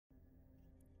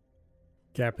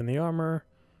Gap in the armor.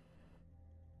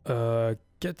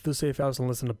 Get to the safe house and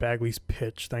listen to Bagley's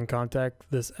pitch, then contact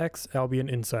this ex-Albion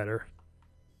insider.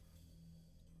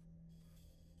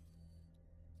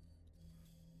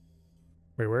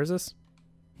 Wait, where is this?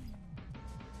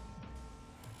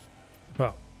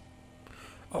 Oh.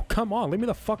 Oh, come on, leave me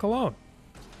the fuck alone.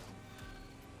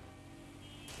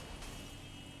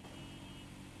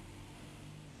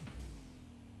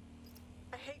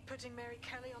 I hate putting Mary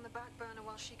Kelly on the back burner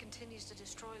while she continues to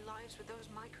destroy lives with those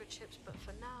microchips, but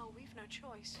for now, we've no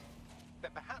choice.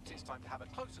 Then perhaps it's time to have a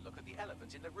closer look at the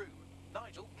elephant in the room.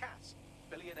 Nigel Cass,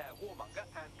 billionaire warmonger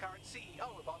and current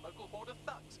CEO of our local board of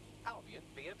thugs, Albion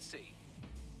PMC.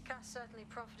 Cass certainly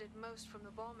profited most from the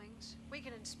bombings. We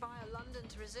can inspire London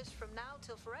to resist from now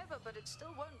till forever, but it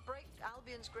still won't break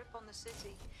Albion's grip on the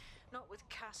city. Not with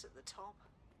Cass at the top.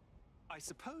 I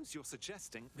suppose you're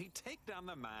suggesting we take down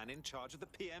the man in charge of the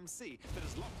PMC that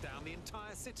has locked down the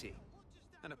entire city.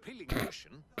 An appealing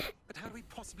notion, but how do we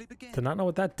possibly begin? Did not know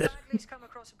what that did. Bagley's come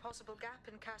across a possible gap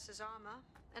in Cass's armor.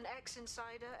 An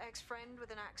ex-insider, ex-friend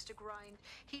with an axe to grind.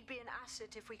 He'd be an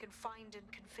asset if we can find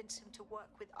and convince him to work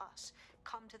with us.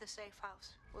 Come to the safe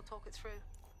house. We'll talk it through.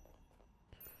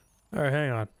 Alright, hang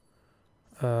on.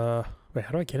 Wait,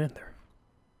 how do I get in there?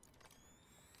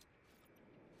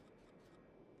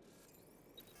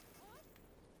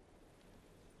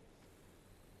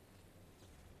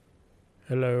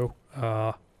 Hello.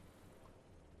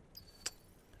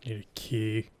 Need a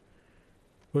key.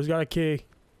 Who's got a key?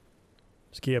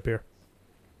 There's a key up here.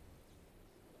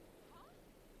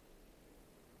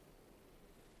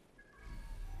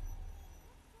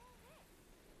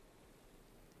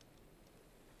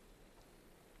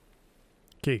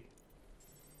 Key.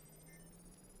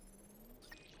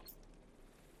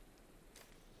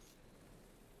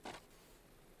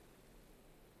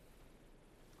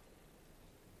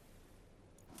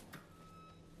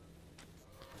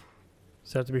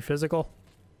 Does it have to be physical?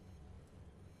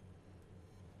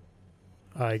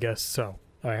 I guess so.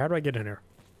 Alright, how do I get in here?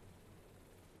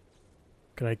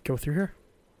 Can I go through here?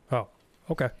 Oh,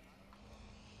 okay.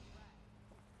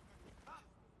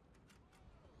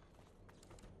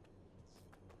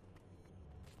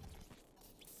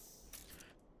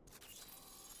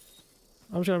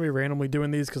 I'm just gonna be randomly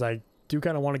doing these because I do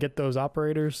kind of want to get those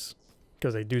operators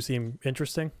because they do seem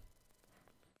interesting.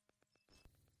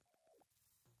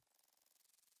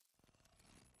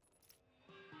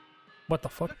 What the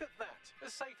fuck? Look at that, a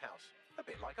safe house. A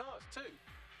bit like ours, too.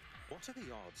 What are the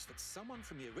odds that someone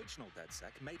from the original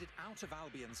DedSec made it out of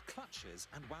Albion's clutches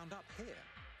and wound up here?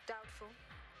 Doubtful.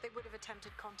 They would have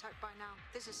attempted contact by now.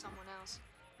 This is someone else.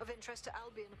 Of interest to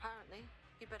Albion, apparently.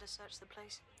 You better search the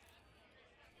place.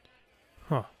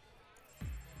 Huh.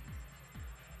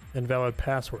 Invalid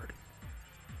password.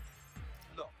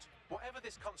 Locked. Whatever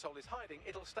this console is hiding,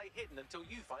 it'll stay hidden until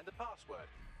you find the password.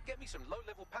 Get me some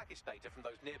low-level package data from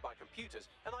those nearby computers,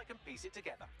 and I can piece it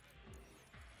together.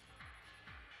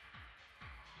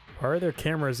 Why are there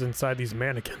cameras inside these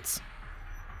mannequins?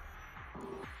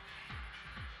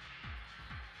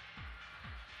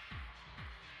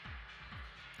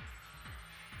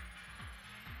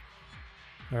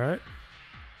 Alright.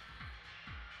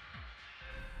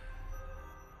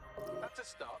 That's a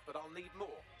start, but I'll need more.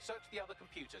 Search the other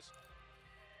computers.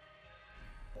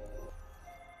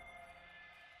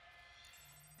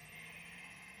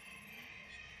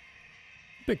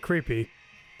 Bit creepy.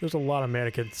 There's a lot of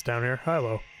mannequins down here.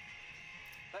 Hello.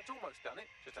 That's almost done it.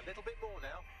 Just a little bit more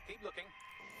now. Keep looking.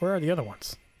 Where are the other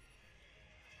ones?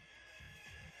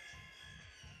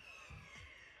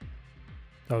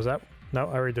 Oh, was that? No,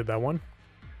 I already did that one.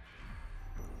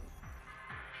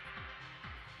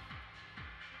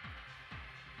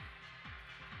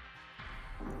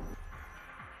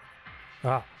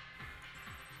 Ah.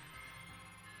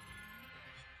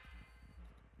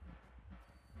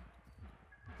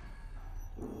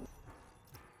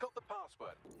 Got the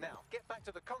password. Now, get back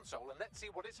to the console and let's see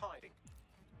what it's hiding.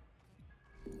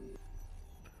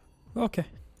 Okay.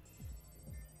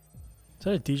 Is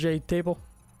that a DJ table?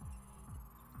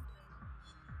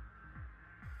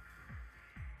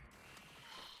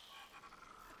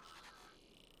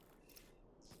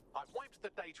 I've wiped the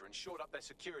data and shored up their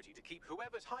security to keep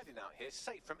whoever's hiding out here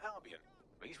safe from Albion.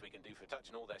 Least we can do for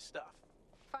touching all their stuff.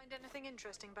 Find anything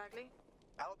interesting, Bagley?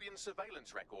 Albion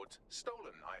surveillance records,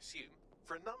 stolen, I assume,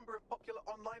 for a number of popular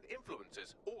online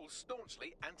influencers, all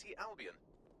staunchly anti-Albion.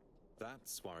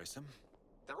 That's worrisome.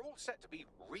 They're all set to be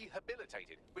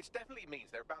rehabilitated, which definitely means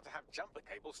they're about to have jumper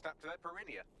cables strapped to their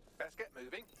perineum. Best get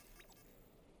moving.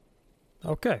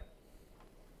 Okay.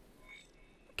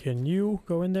 Can you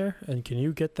go in there and can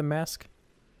you get the mask?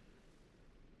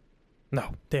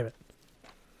 No, damn it.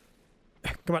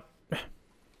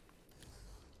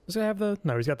 Does he have the...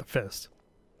 No, he's got the fist.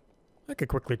 I could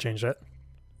quickly change that.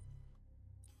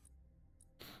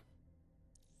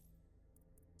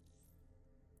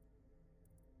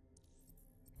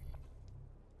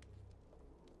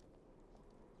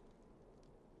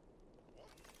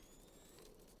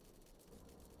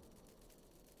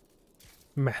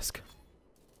 Mask.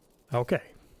 Okay.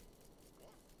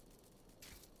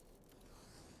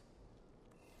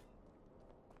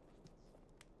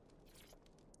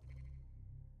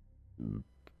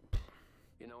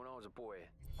 You know, when I was a boy,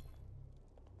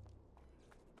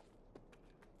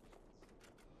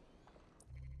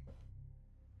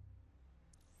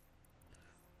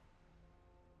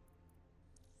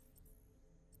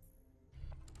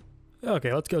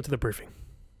 Okay, let's go to the briefing.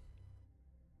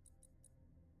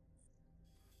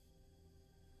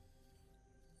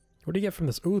 What do you get from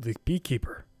this? Ooh, the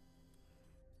beekeeper.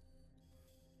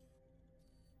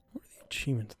 What are the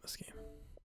achievements in this game?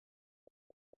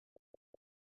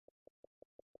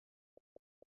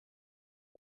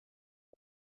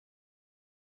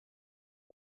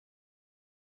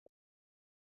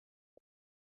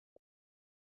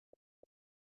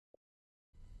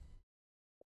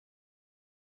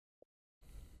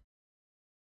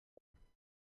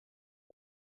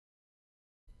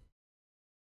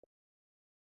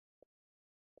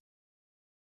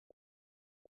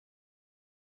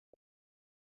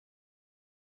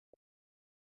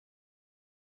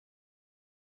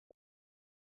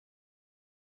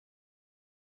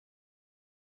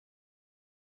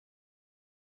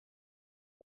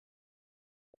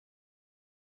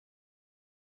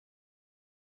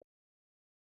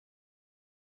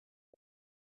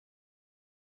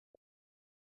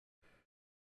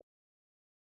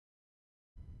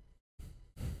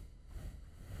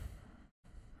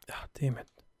 Ah, damn it.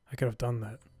 I could have done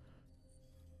that.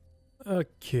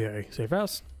 Okay, save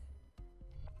house.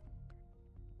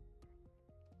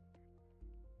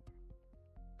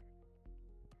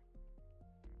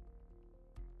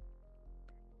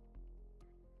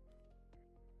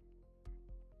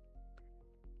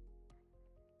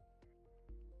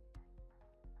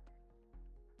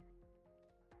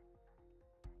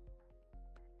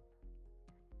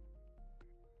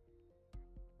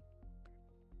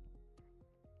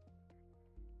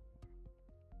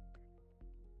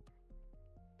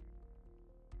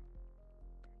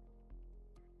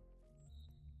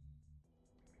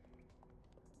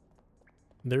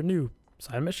 There are new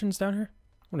side missions down here?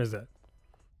 What is that?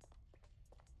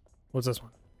 What's this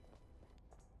one?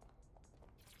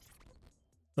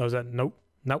 Oh, is that... Nope.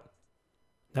 Nope.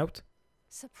 Nope.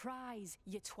 Surprise,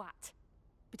 you twat.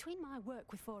 Between my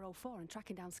work with 404 and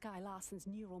tracking down Sky Larson's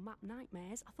neural map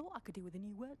nightmares, I thought I could do with a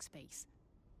new workspace.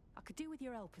 I could do with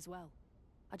your help as well.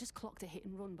 I just clocked a hit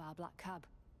and run by a black cab.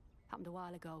 Happened a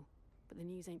while ago, but the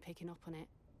news ain't picking up on it.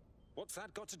 What's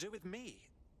that got to do with me?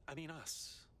 I mean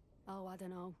us. Oh, I don't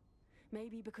know.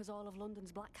 Maybe because all of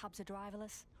London's black cabs are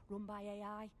driverless, run by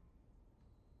AI.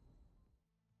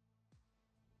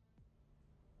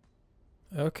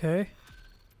 Okay.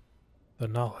 The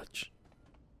knowledge.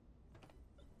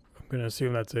 I'm gonna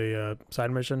assume that's a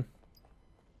side mission.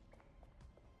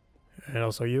 And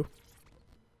also you.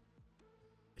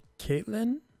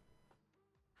 Caitlin?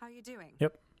 How you doing?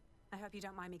 Yep. I hope you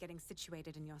don't mind me getting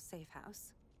situated in your safe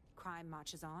house. Crime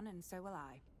marches on, and so will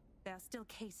I. There are still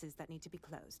cases that need to be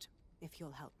closed, if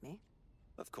you'll help me.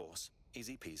 Of course.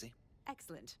 Easy peasy.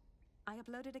 Excellent. I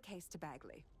uploaded a case to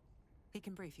Bagley. He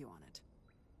can brief you on it.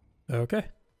 Okay.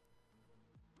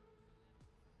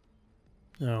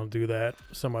 I'll do that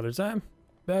some other time.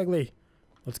 Bagley,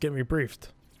 let's get me briefed.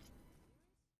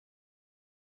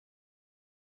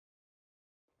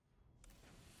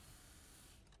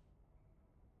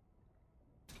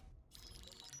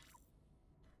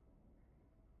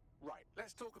 Right,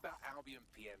 let's talk about Albion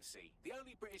PMC, the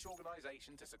only British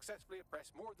organisation to successfully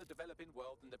oppress more of the developing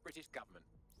world than the British government,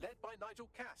 led by Nigel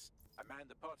Cass, a man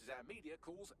the partisan media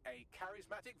calls a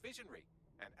charismatic visionary,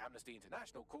 and Amnesty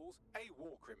International calls a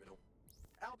war criminal.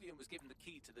 Albion was given the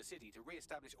key to the city to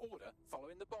re-establish order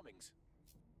following the bombings.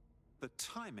 The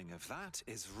timing of that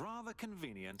is rather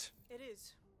convenient. It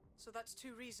is. So that's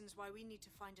two reasons why we need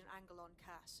to find an angle on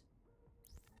Cass.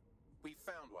 We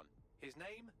found one. His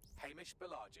name, Hamish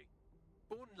Balaji.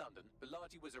 Born in London,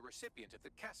 Balaji was a recipient of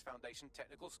the Cass Foundation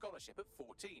Technical Scholarship at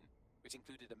 14, which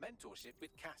included a mentorship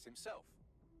with Cass himself.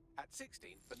 At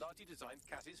 16, Balaji designed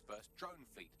Cass's first drone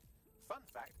fleet. Fun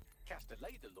fact, Cass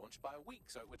delayed the launch by a week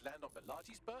so it would land on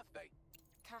Balaji's birthday.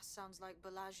 Cass sounds like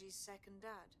Balaji's second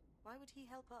dad. Why would he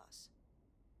help us?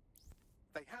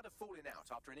 They had a falling out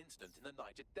after an incident in the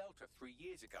Niger Delta 3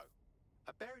 years ago.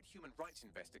 A buried human rights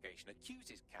investigation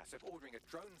accuses Cass of ordering a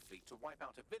drone fleet to wipe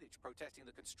out a village protesting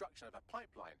the construction of a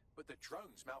pipeline, but the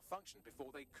drones malfunctioned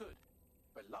before they could.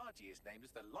 Balaji is named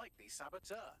as the likely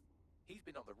saboteur. He's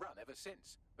been on the run ever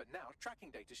since, but now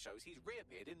tracking data shows he's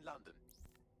reappeared in London.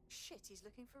 Shit, he's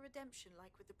looking for redemption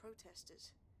like with the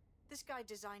protesters. This guy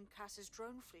designed Cass's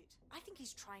drone fleet. I think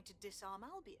he's trying to disarm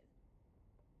Albion.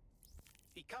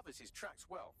 He covers his tracks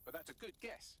well, but that's a good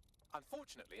guess.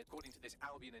 Unfortunately, according to this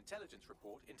Albion intelligence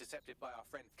report intercepted by our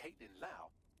friend Caitlin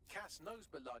Lau, Cass knows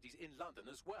Balaji's in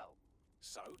London as well.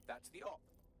 So, that's the op.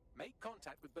 Make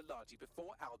contact with Balaji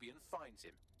before Albion finds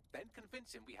him. Then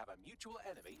convince him we have a mutual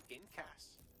enemy in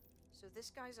Cass. So this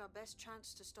guy's our best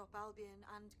chance to stop Albion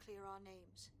and clear our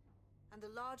names. And the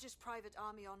largest private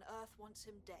army on Earth wants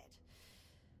him dead.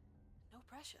 No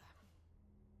pressure.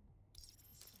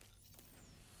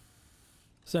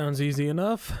 Sounds easy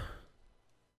enough.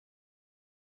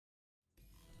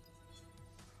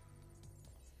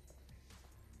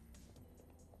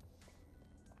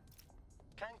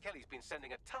 Kelly's been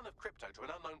sending a ton of crypto to an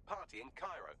unknown party in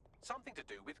Cairo. Something to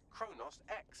do with Kronos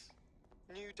X.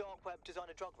 New dark web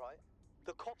designer drug, right?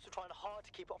 The cops were trying hard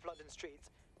to keep it off London streets.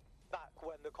 Back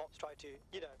when the cops tried to,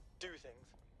 you know, do things.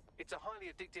 It's a highly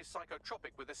addictive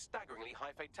psychotropic with a staggeringly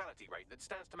high fatality rate that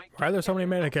stands to make... Why are there so many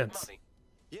mannequins?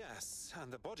 Yes,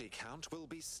 and the body count will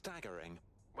be staggering.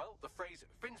 Well, the phrase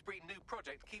Finsbury New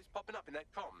Project keeps popping up in their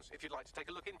comms, if you'd like to take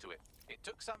a look into it. It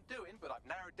took some doing, but I've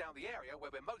narrowed down the area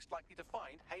where we're most likely to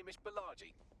find Hamish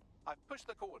Balaji. I've pushed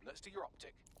the coordinates to your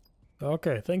optic.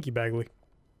 Okay, thank you, Bagley.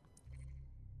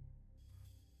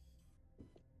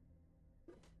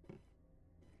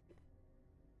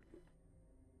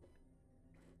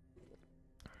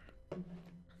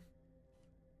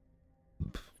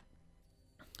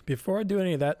 Before I do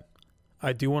any of that,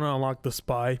 I do want to unlock the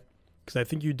spy, because I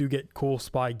think you do get cool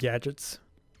spy gadgets.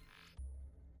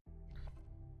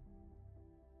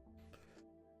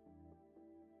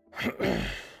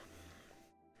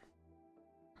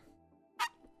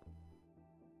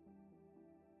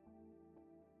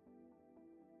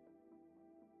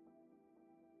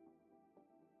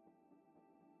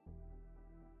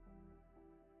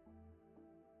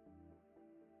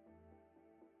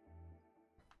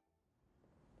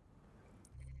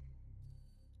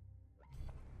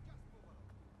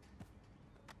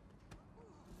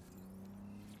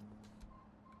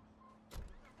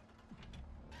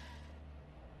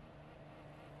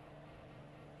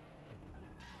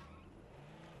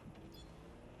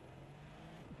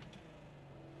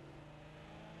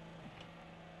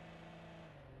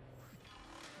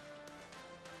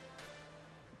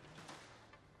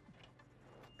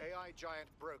 AI giant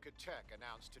Broker Tech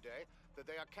announced today that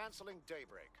they are canceling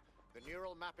Daybreak, the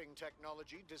neural mapping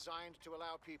technology designed to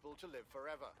allow people to live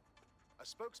forever. A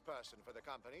spokesperson for the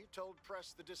company told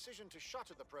press the decision to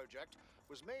shutter the project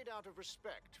was made out of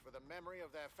respect for the memory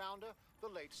of their founder, the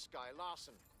late Sky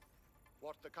Larson.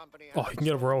 What the company has you can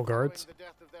get royal guards. following the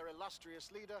death of their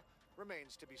illustrious leader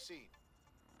remains to be seen.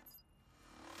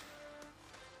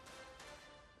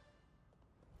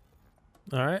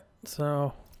 All right,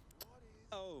 so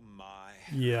Oh my.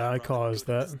 yeah, I I'm rather caused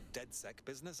good at that. this DedSec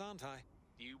business, aren't I?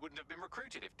 You wouldn't have been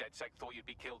recruited if DedSec thought you'd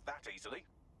be killed that easily.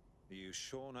 You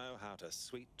sure know how to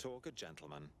sweet talk a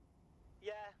gentleman.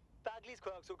 Yeah, Bagley's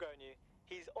quirks will go on you.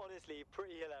 He's honestly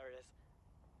pretty hilarious.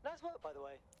 Nice work, by the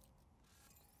way.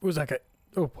 Who's that guy?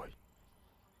 Oh boy.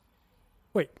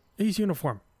 Wait, he's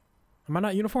uniform. Am I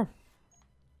not uniform?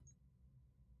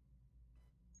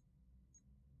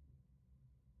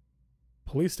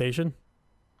 Police station.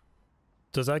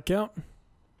 Does that count?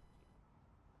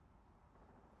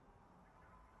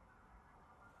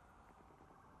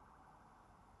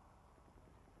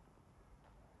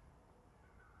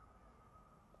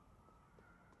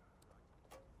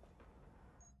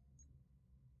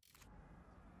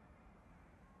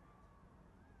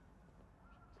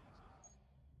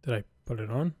 Did I put it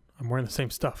on? I'm wearing the same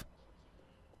stuff.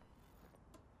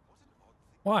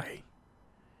 Why?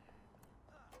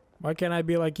 Why can't I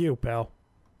be like you, pal?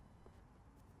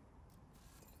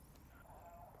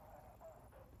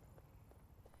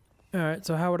 Alright,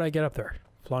 so how would I get up there?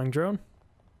 Flying drone?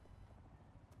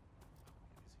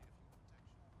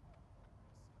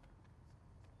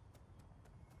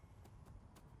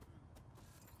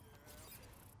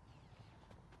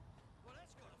 Well,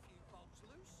 that's got a few bolts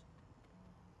loose.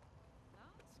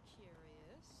 That's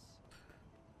curious.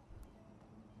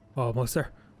 Oh, almost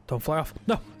there. Don't fly off.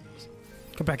 No!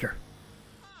 Come back here.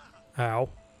 Ow.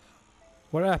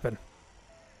 What happened?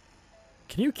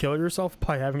 Can you kill yourself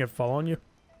by having it fall on you?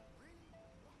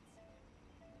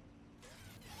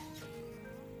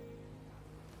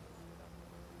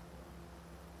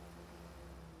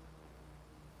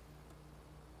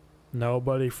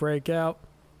 Nobody freak out.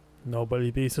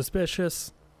 Nobody be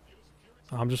suspicious.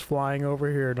 I'm just flying over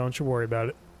here. Don't you worry about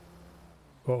it.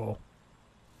 Uh-oh.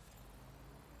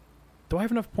 Do I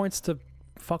have enough points to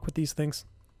fuck with these things?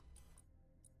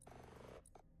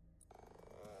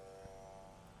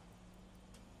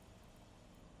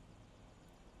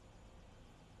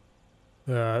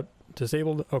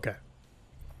 Disabled? Okay.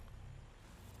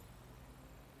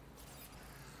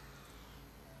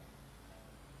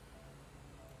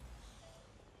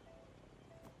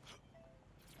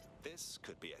 This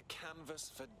could be a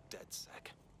canvas for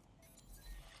DedSec.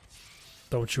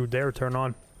 Don't you dare turn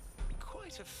on.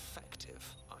 Quite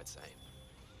effective, I'd say.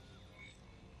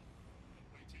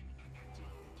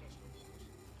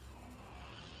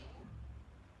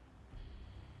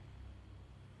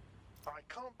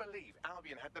 I can't believe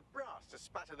Albion had the brass to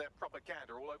spatter their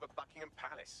propaganda all over Buckingham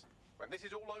Palace. When this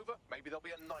is all over, maybe there'll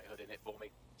be a knighthood in it for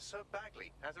me. Sir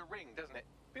Bagley has a ring, doesn't it?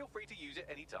 Feel free to use it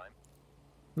anytime.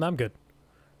 No, I'm good.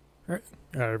 Alright.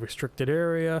 Got a restricted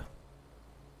area.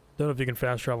 Don't know if you can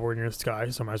fast travel when you're in the sky,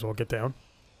 so I might as well get down.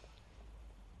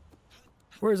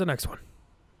 Where's the next one?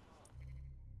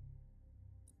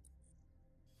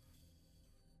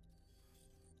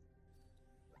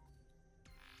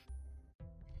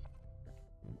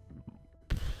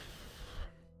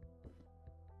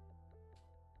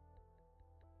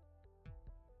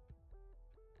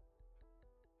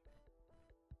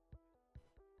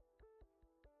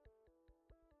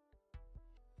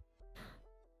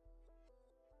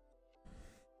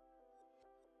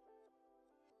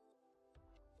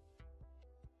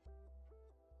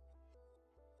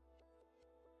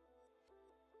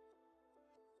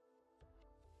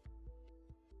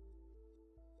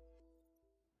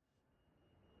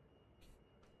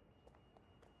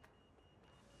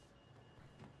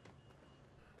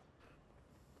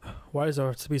 Why does it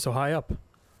have to be so high up?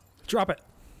 Drop it!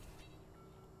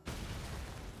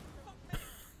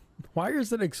 Why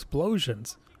is it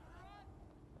explosions?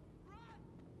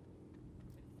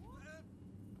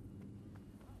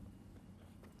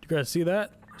 You guys see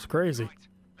that? It's crazy.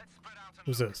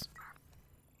 Who's this?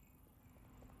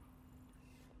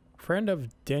 Friend of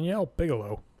Danielle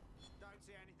Bigelow.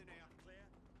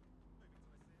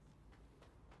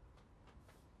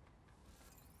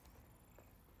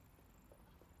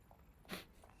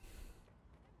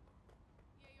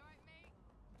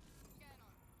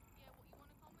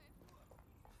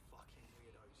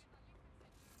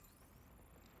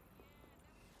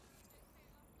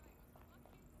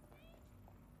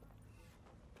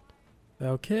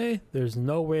 Okay, there's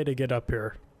no way to get up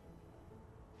here.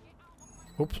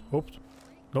 Oops, oops.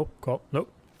 Nope, call,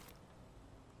 nope.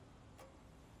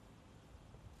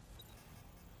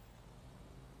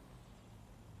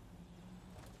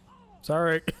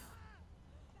 Sorry.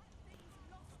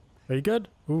 Are you good?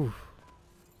 Ooh.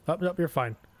 Up, up, you're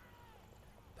fine.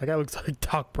 That guy looks like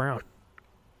Doc Brown.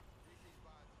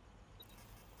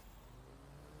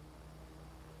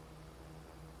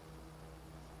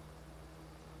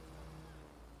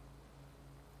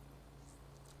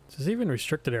 Is this even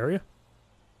restricted area?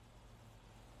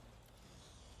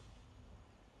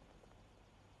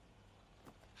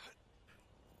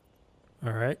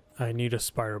 Alright, I need a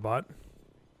spider bot.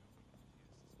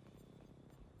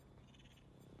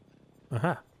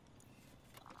 Aha.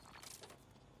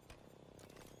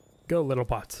 Go, little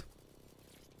bots.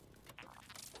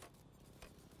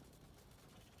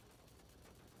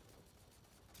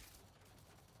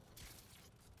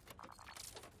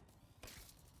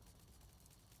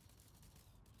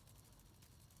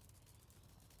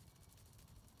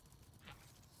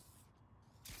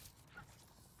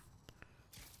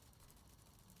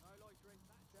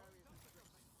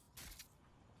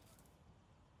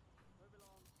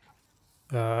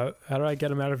 How do I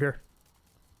get him out of here?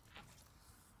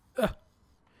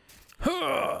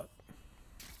 Huh.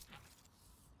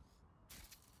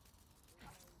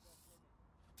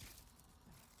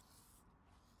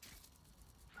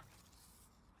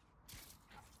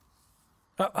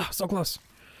 So close.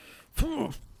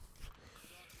 You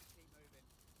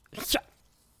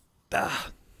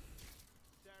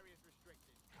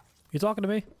talking to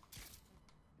me?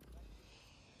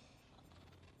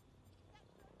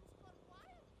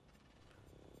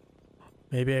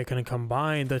 Maybe I can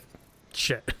combine the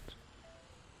shit.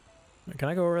 Can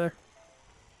I go over there?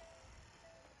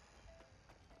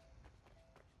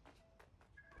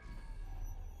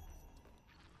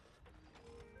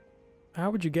 How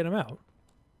would you get him out?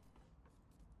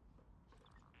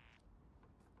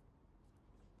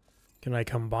 Can I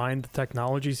combine the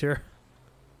technologies here?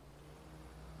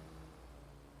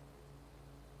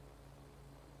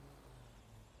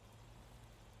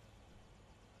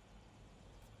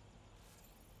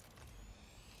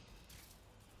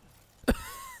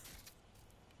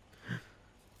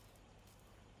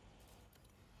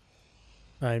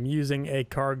 I'm using a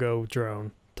cargo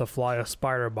drone to fly a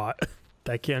spider bot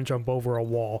that can't jump over a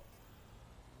wall.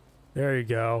 There you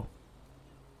go.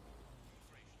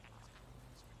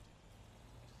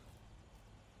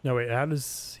 No, wait, how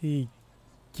does he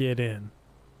get in?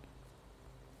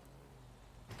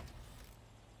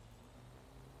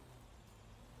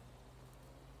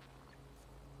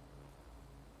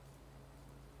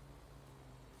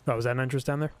 Oh, is that an entrance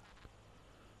down there?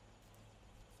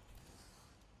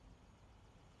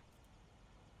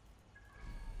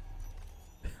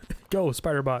 Go,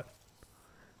 Spiderbot.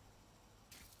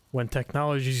 When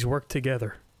technologies work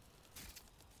together.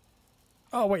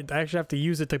 Oh, wait, I actually have to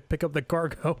use it to pick up the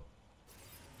cargo.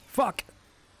 Fuck!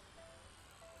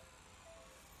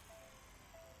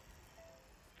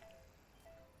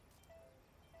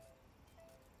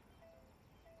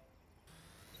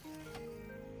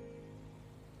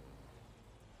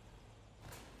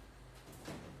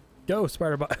 Go,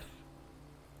 Spiderbot.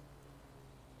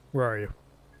 Where are you?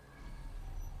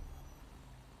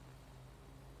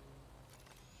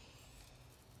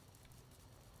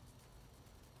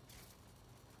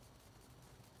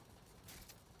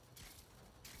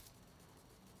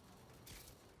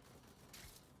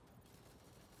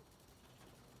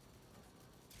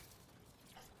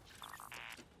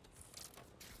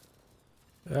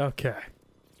 Okay.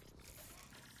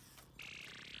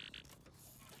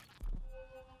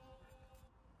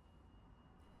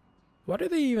 Why do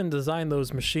they even design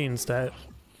those machines that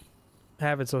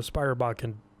have it so Spiderbot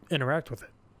can interact with it?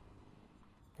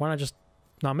 Why not just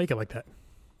not make it like that?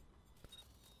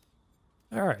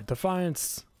 Alright,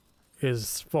 Defiance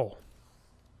is full.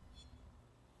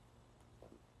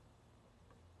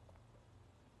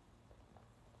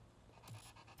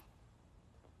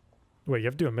 Wait, you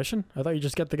have to do a mission? I thought you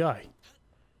just get the guy.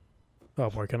 Oh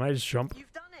boy, can I just jump?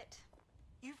 You've done it.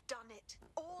 You've done it.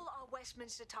 All our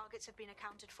Westminster targets have been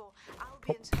accounted for.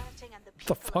 Albion's hurting and the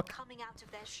people are coming out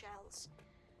of their shells.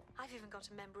 I've even got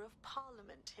a member of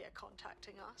Parliament here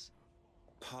contacting us.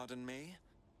 Pardon me?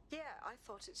 Yeah, I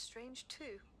thought it strange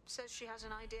too. Says she has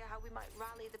an idea how we might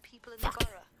rally the people in the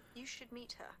borough. You should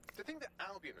meet her. To think that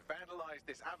Albion vandalized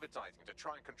this advertising to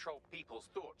try and control people's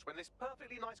thoughts when this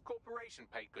perfectly nice corporation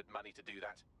paid good money to do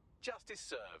that. Justice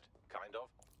served, kind of.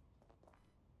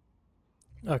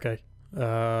 Okay.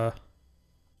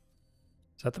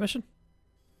 Is that the mission?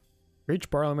 Reach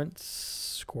Parliament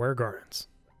Square Gardens.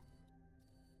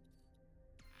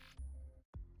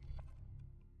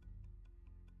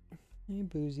 Hey,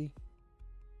 Boozy.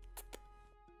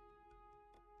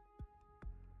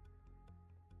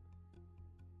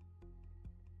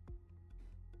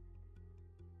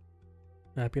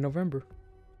 Happy November.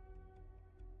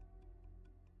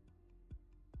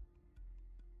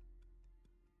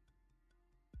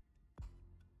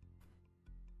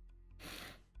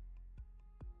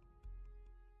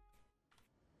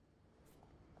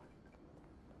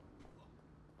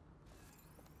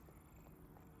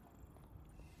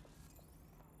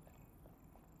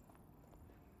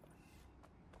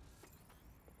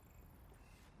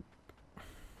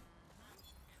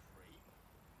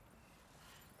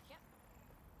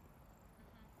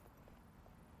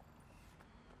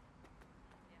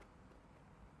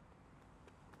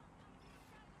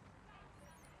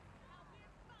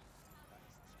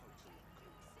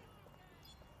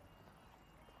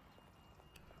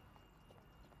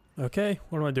 Okay,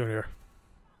 what am I doing here?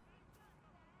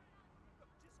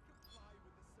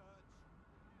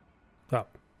 Oh.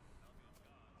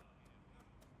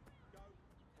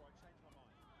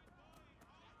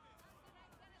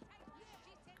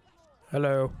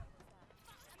 Hello.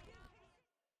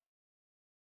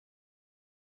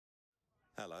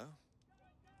 Hello?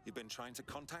 You've been trying to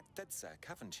contact DedSec,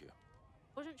 haven't you?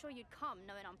 Wasn't sure you'd come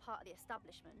knowing I'm part of the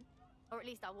establishment. Or at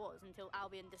least I was until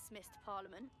Albion dismissed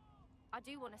Parliament. I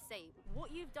do want to say,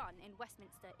 what you've done in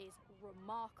Westminster is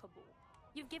remarkable.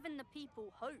 You've given the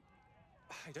people hope.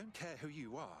 I don't care who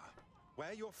you are,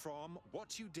 where you're from,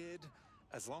 what you did,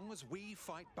 as long as we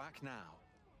fight back now.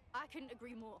 I couldn't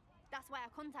agree more. That's why I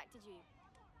contacted you.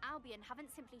 Albion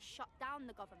haven't simply shut down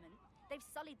the government. They've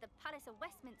sullied the Palace of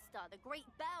Westminster, the Great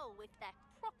Bell, with their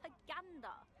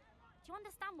propaganda. Do you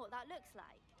understand what that looks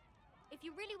like? If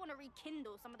you really want to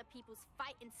rekindle some of the people's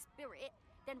fighting spirit,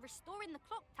 then restoring the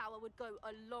clock tower would go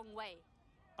a long way.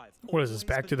 What is this,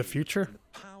 Back to the Future?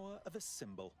 The power of a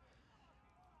symbol.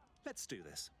 Let's do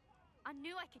this. I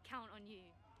knew I could count on you.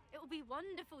 It will be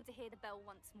wonderful to hear the bell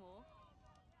once more.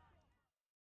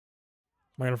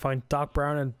 Am I gonna find Doc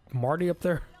Brown and Marty up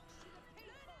there?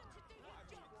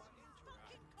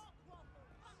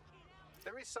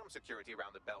 There is some security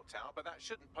around the bell tower, but that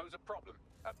shouldn't pose a problem.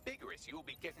 A bigger issue will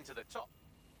be getting to the top.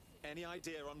 Any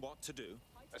idea on what to do?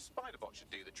 A spider bot should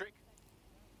do the trick.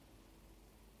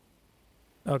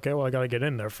 Okay, well I gotta get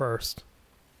in there first.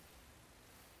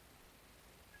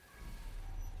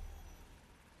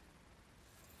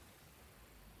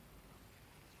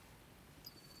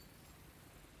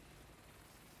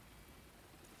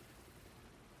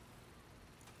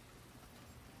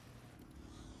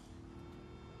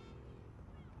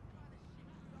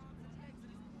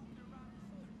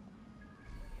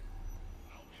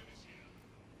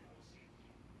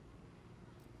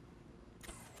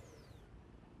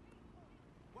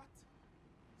 What?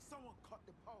 Someone cut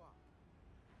the power.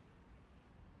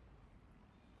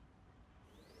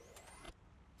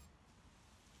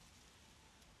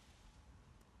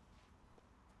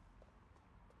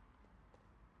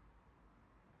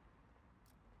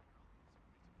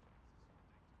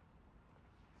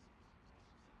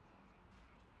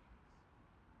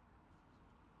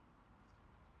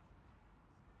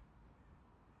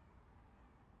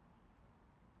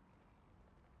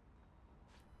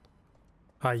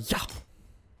 Hiya!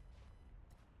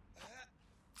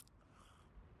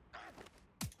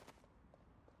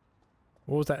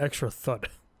 What was that extra thud?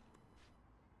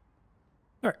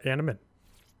 Alright, and I'm in.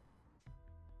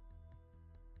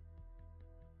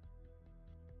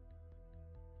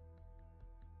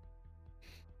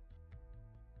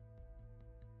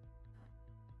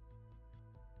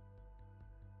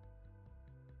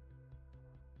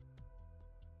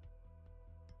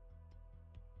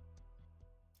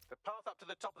 The path up to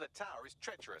the top of the tower is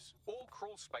treacherous. All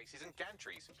crawl spaces and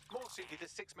gantries. More suited to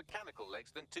 6 mechanical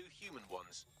legs than 2 human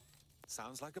ones.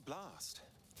 Sounds like a blast.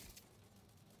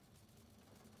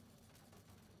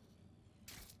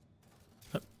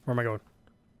 Where am I going?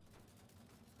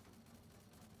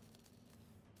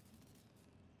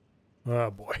 Oh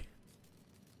boy.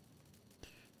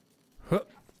 Huh.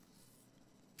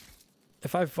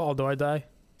 If I fall, do I die?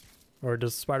 Or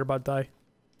does Spider-Bot die?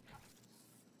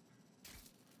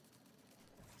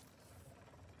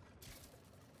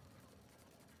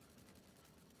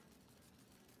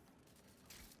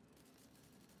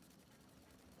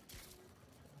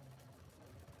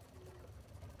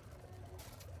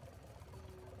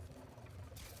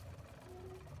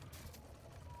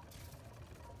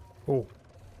 Oh.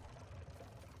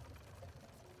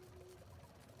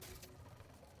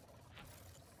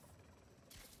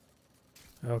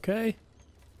 Okay.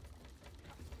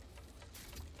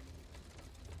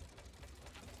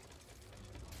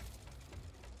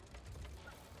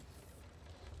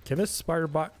 Can this spider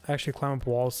bot actually climb up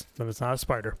walls? Then it's not a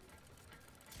spider.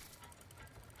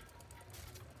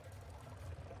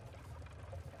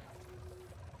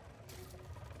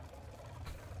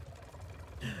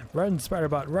 Run, spider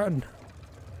bot, run!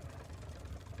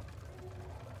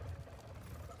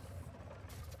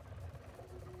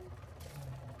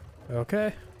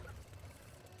 Okay.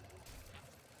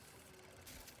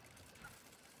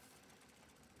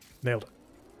 Nailed it.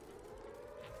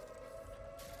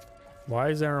 Why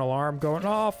is there an alarm going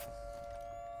off?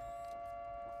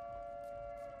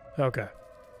 Okay.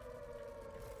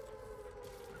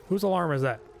 Whose alarm is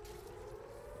that?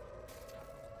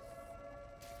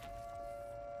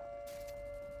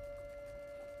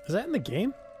 Is that in the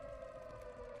game?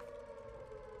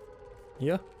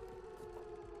 Yeah.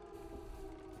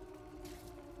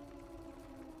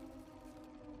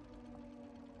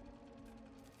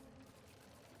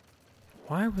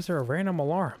 Why was there a random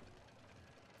alarm?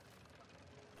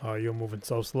 Oh, you're moving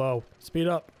so slow. Speed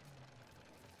up.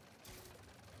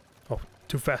 Oh,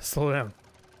 too fast. Slow down.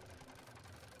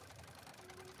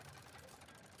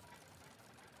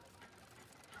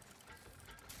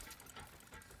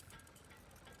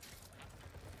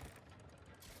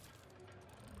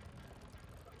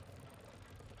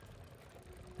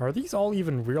 Are these all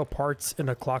even real parts in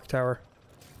a clock tower?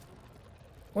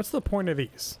 What's the point of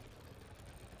these?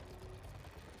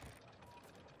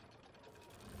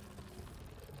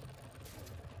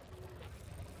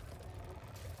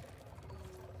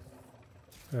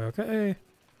 Okay.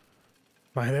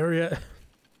 Am I there yet?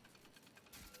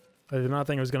 I did not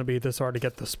think it was going to be this hard to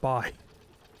get the spy.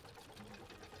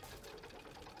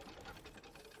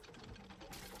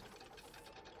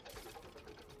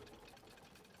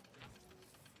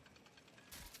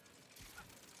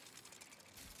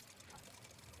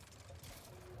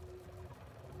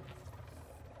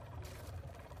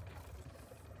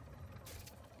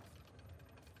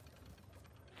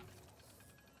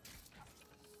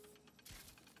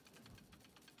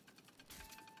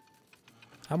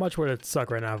 How much would it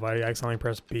suck right now if I accidentally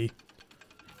press B?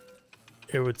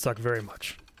 It would suck very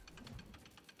much.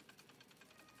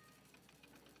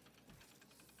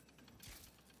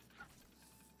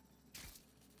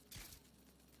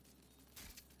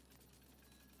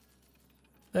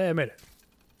 Hey, I made it.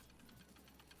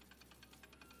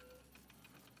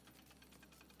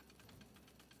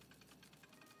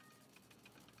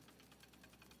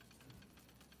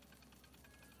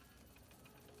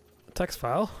 Text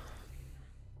file.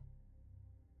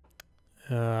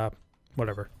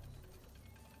 Whatever.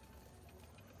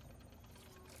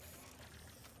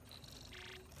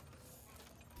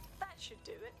 That should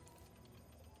do it.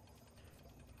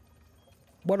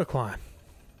 What a climb.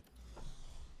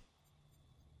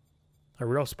 A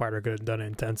real spider could have done it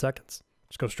in 10 seconds.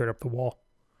 Just go straight up the wall.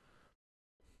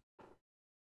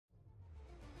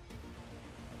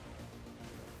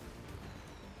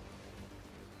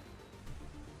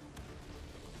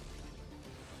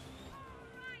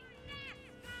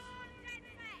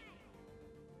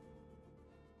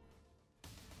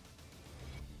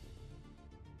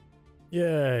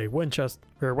 Yay, Winchester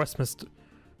or Westminster.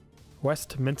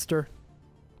 Westminster.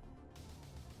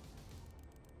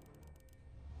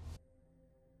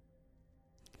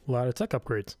 A lot of tech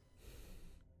upgrades.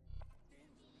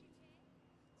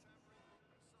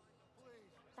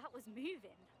 That was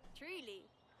moving, truly.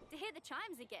 To hear the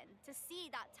chimes again, to see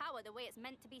that tower the way it's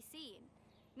meant to be seen,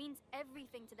 means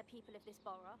everything to the people of this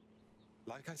borough.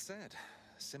 Like I said,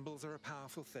 symbols are a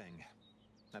powerful thing.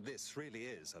 And this really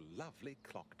is a lovely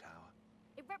clock tower.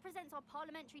 It represents our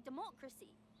parliamentary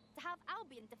democracy. To have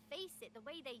Albion deface it the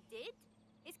way they did,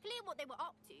 it's clear what they were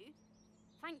up to.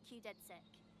 Thank you, DedSec.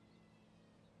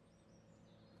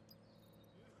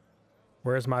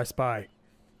 Where's my spy?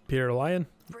 Peter Lyon?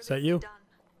 Is that you? Done.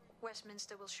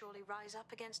 Westminster will surely rise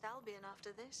up against Albion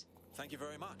after this. Thank you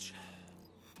very much.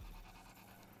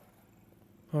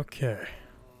 Okay.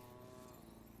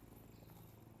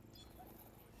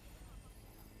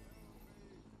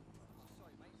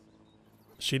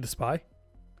 Is she the spy? I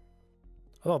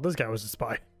thought this guy was a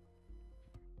spy.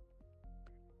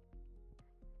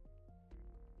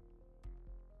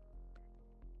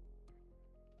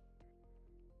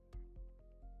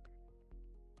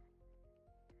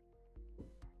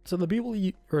 So the people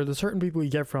you, or the certain people you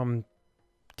get from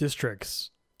districts,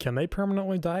 can they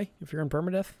permanently die if you're in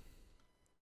permadeath?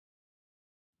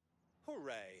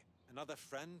 Hooray! Another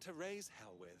friend to raise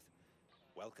hell with.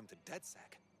 Welcome to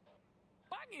DedSec.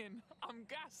 Banging! I'm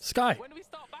gassed. Sky. When do we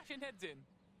start bashing heads in?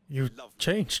 You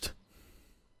changed.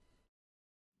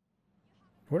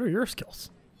 What are your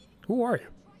skills? Who are you?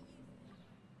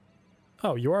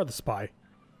 Oh, you are the spy.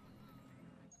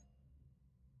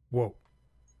 Whoa.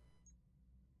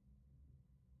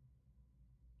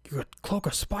 You could cloak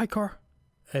a spy car?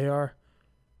 AR.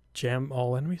 Jam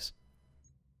all enemies?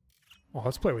 Oh,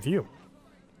 let's play with you.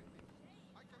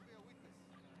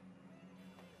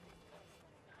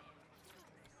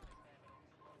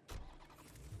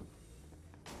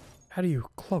 How do you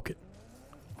cloak it?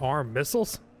 Arm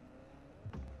missiles?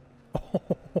 Oh.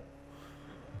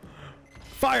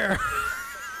 Fire!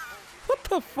 What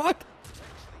the fuck?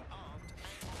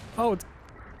 Oh,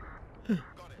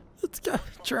 it's got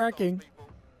tracking.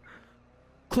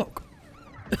 Cloak.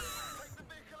 If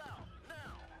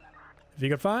you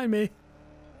can find me.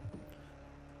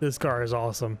 This car is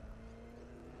awesome.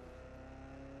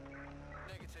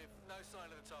 Negative. No sign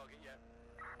of the target yet.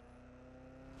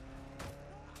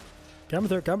 Coming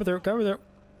through, coming through, coming through.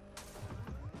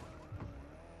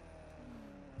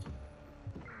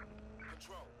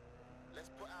 Control. Let's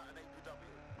put out an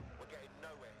APW. We're getting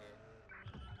nowhere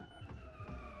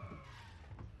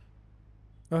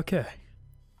here.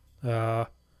 Okay.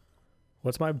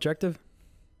 What's my objective?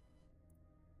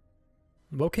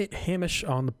 Locate Hamish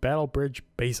on the Battle Bridge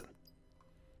Basin.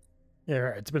 Yeah,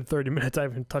 right. It's been 30 minutes. I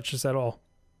haven't touched this at all.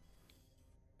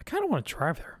 I kind of want to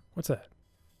drive there. What's that?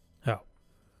 Oh.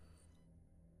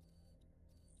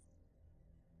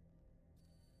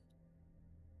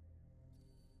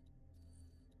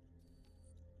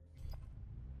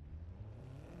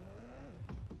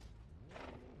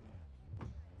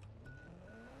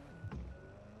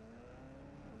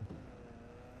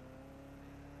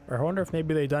 I wonder if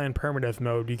maybe they die in permadeath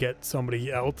mode, you get somebody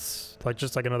else, like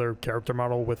just like another character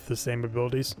model with the same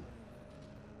abilities.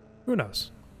 Who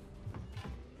knows?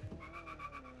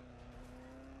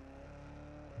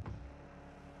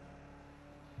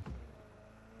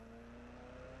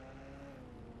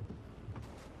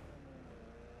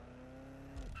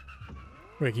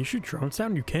 Wait, can you shoot drone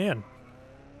sound? You can.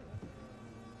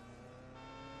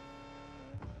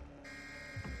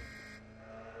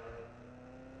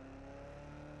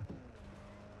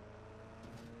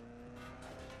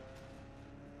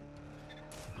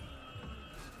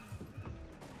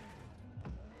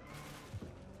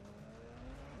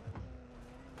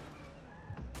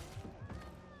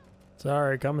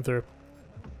 Sorry, coming through.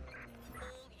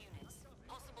 All units,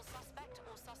 possible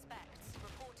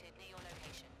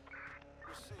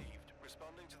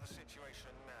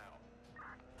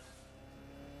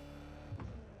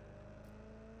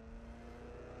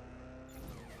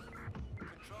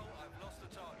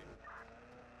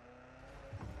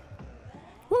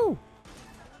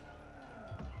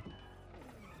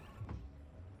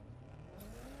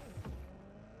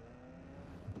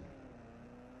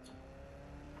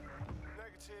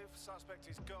Suspect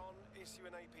is gone. Issue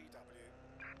an APW.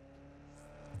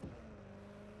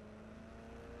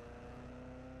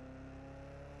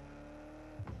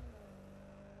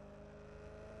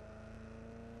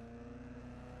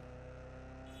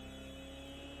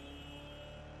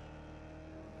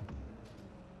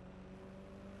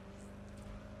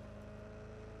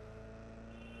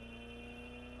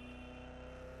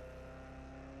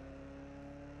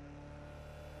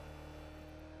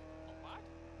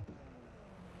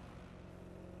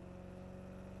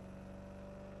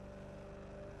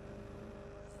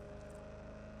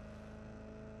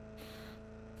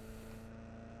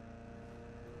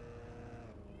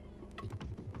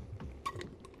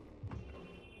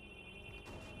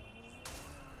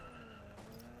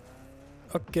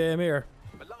 Okay, I'm here.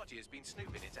 Malachi has been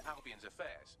snooping into Albion's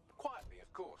affairs. Quietly,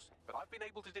 of course, but I've been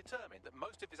able to determine that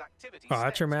most of his activities... Oh,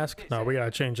 that's your mask? No, we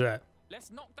gotta change that. Let's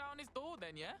knock down his door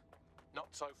then, yeah? Not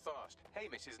so fast.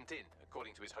 THEMIS isn't in,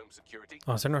 according to his home security.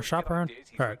 Oh, is there no shop around?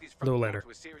 Alright, a little later. ...to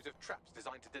a series of traps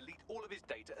designed to delete all of his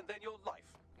data and then your life.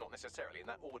 Not necessarily in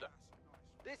that order.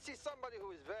 This is somebody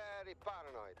who is very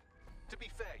paranoid. To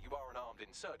be fair, you are an armed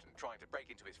insurgent trying to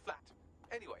break into his flat.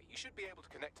 Anyway, you should be able to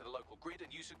connect to the local grid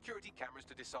and use security cameras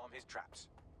to disarm his traps.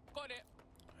 Got it.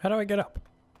 How do I get up?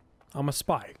 I'm a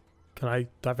spy. Can I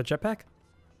have a jetpack?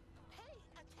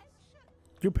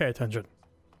 You pay attention.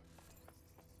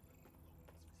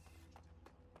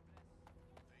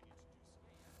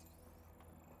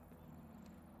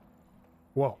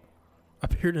 Whoa.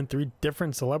 Appeared in 3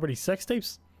 different celebrity sex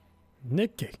tapes?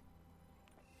 Nikki.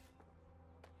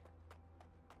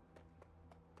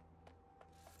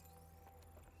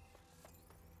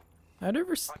 I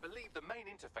believe the main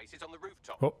interface is on the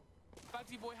rooftop. Oh.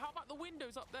 Bagsy boy, how about the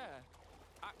windows up there?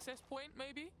 Access point,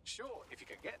 maybe? Sure, if you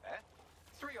can get there.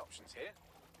 3 options here.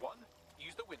 1,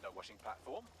 use the window washing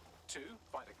platform. 2,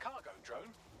 find a cargo drone.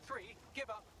 3, give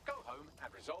up, go home,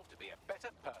 and resolve to be a better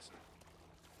person.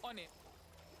 On it.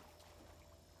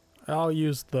 I'll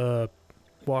use the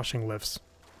washing lifts.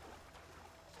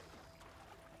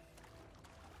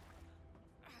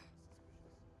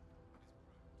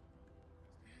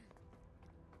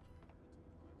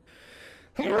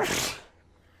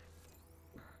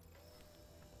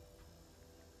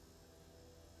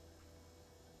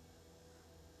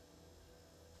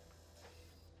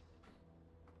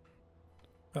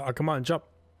 Oh, come on, jump.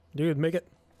 Dude, make it.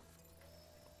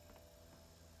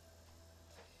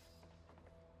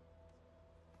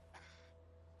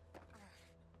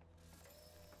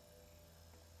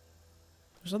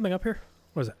 There's something up here?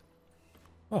 What is that?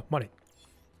 Oh, money.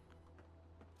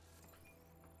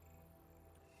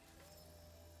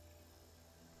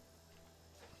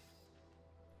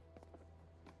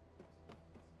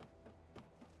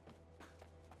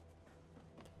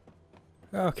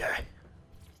 Okay.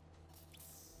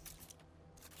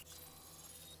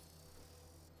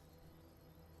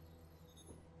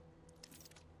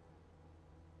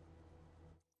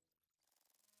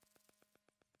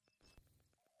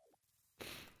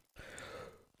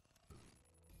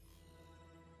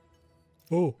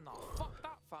 Oh. Nah, fuck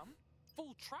that, fam.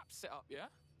 Full trap set up, yeah?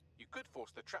 You could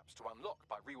force the traps to unlock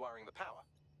by rewiring the power.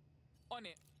 On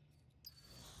it.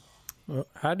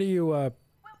 How do you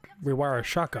rewire a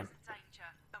shotgun?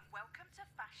 And welcome to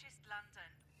fascist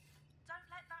London. Don't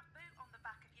let that boot on the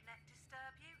back of your neck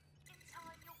disturb you. In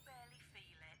time, you'll barely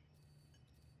feel it.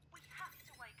 We have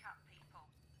to wake up, people.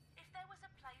 If there was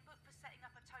a playbook for setting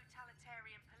up a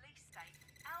totalitarian police state,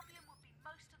 Albion would be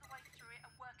most of the way through it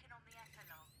and working on the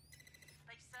epilogue.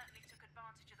 They certainly took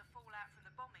advantage of the fallout from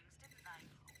the bombings, didn't they?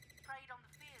 Preyed on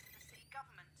the fears of the city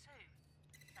government too.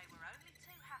 They were only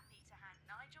too happy to hand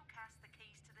Nigel Cass the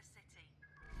keys to the city.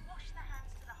 Wash their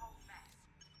hands to the whole mess.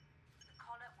 The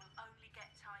collar will only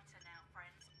get tighter now,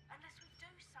 friends, unless we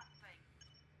do something.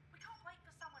 We can't wait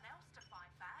for someone else to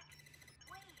fight back.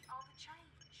 We are the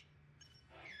change.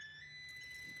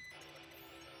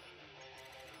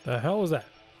 The hell was that?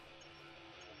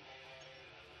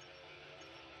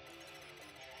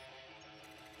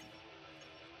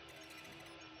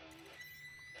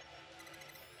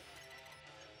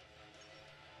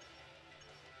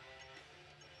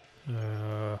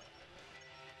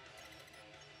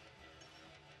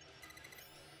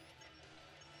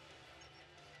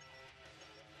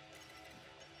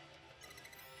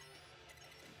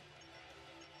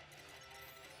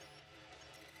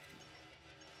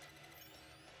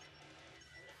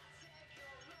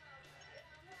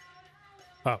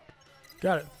 Oh,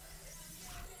 got it.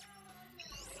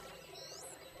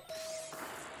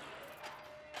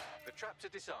 The traps are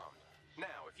disarmed. Now,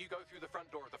 if you go through the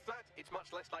front door of the flat, it's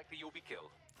much less likely you'll be killed.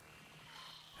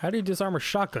 How do you disarm a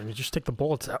shotgun? You just take the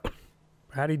bullets out.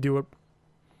 How do you do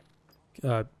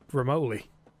it remotely?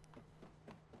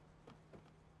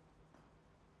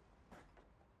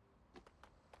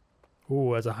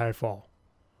 Ooh, that's a high fall.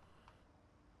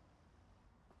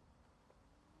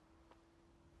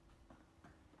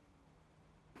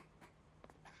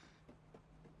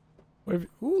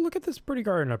 Ooh, look at this pretty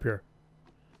garden up here.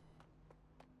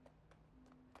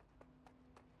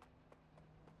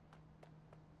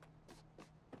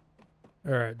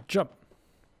 Alright, jump.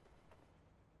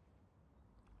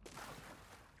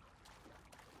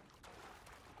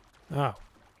 Oh,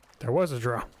 there was a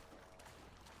drone.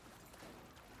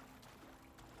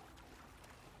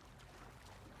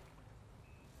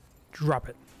 Drop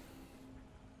it.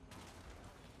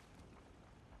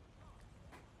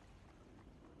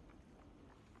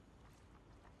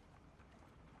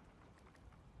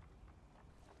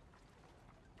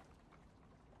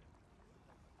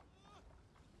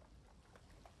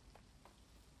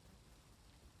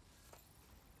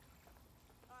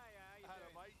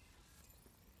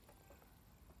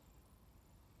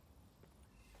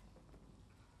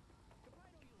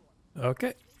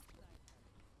 Okay.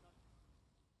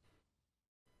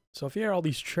 So if you had all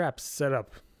these traps set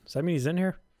up, does that mean he's in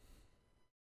here?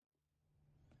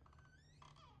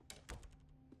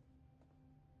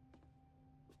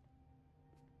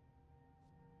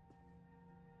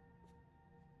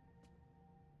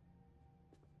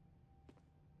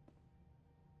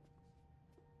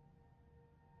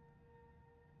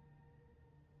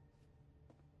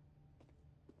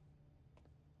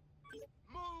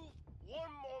 Move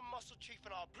one more muscle, Chief,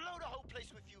 and I'll blow the whole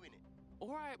place with you in it.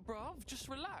 Alright, bruv, just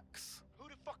relax. Who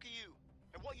the fuck are you?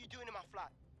 And what are you doing in my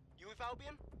flat? You with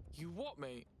Albion? You what,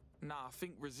 mate? Nah, I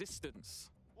think resistance.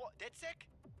 What, DedSec?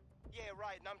 Yeah,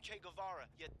 right, and I'm Che Guevara.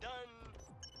 You done?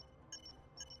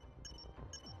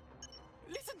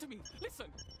 Listen to me, listen!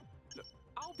 Look,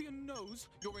 Albion knows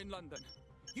you're in London.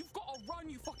 You've got to run,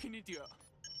 you fucking idiot!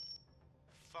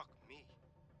 Fuck me.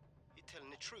 You're telling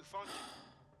the truth, aren't you?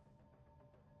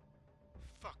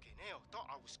 Fucking hell, thought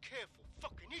I was careful.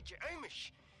 Fucking idiot,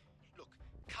 Amish! Look,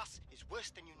 Cass is worse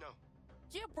than you know.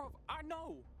 Yeah, bruv, I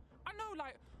know,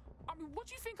 like, I mean, what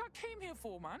do you think I came here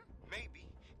for, man? Maybe,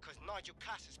 because Nigel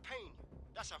Cass is paying you.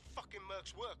 That's how fucking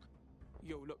mercs work.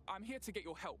 Yo, look, I'm here to get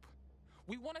your help.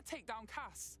 We want to take down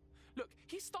Cass. Look,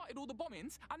 he started all the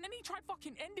bombings, and then he tried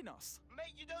fucking ending us.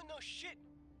 Mate, you don't know shit.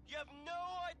 You have no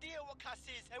idea what Cass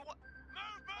is and what...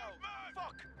 Move!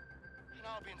 Fuck! An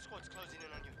Albion squad's closing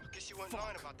in on you. I guess you weren't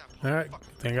lying about that. Alright,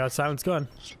 thank God Simon's gun.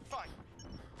 Shit, fine.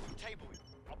 Table it.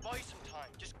 I'll buy you some time.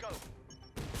 Just go.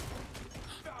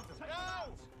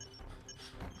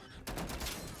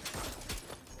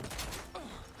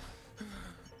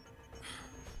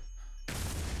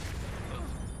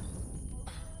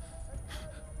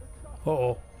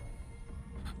 No!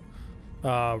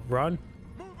 Uh-oh. Run?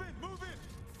 Move it!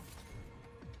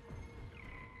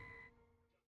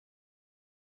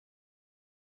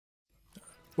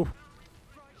 Ooh.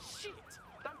 Shit!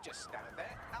 Don't just stand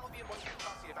there. Albion wants you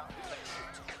fussy about who they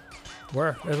shoot.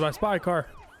 Where? There's my spy car.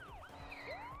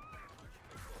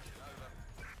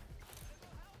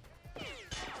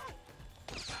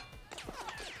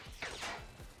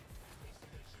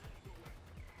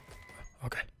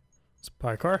 Okay.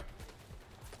 Spy car.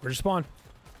 Where'd you spawn?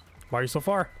 Why are you so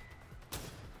far?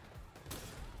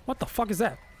 What the fuck is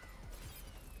that?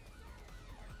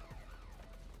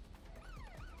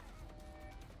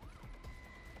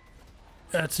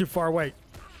 That's too far away.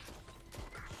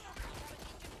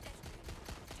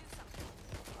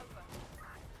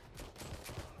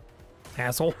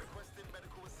 Asshole.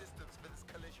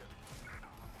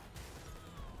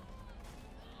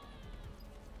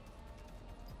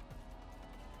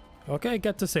 Okay,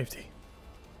 get to safety.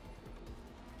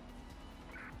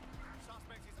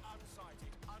 Suspect is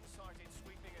unsighted. Unsighted,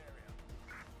 sweeping area.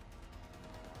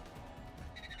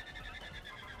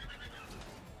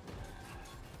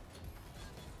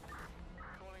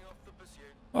 Calling off the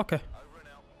pursuit. Okay. Over and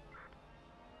out.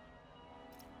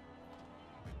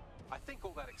 I think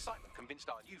all that excitement convinced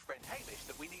our new friend Hamish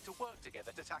that we need to work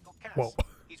together to tackle Cass. Whoa.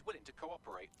 He's willing to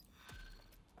cooperate.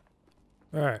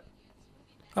 Alright.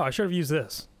 Oh, I should have used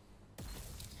this.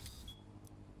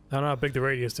 I don't know how big the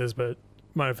radius is, but it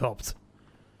might have helped.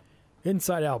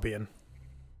 Inside Albion.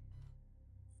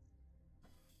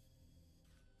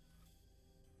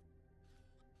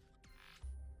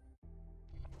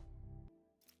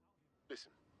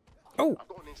 Listen. Oh! I've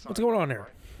got an insider, What's going on there? right?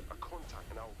 A contact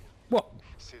in Albion. What?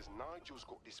 Says Nigel's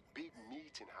got this big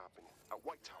meeting happening at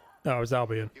White Tower. Oh, it was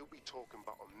Albion. He'll be talking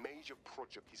about a major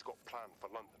project he's got planned for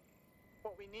London.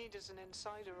 What we need is an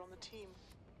insider on the team.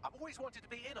 I've always wanted to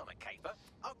be in on a caper.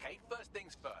 Okay, first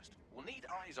things first. We'll need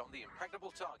eyes on the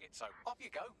impregnable target, so off you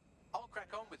go. I'll crack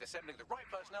on with assembling the right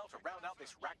personnel to round out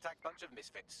this ragtag bunch of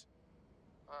misfits.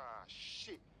 Ah,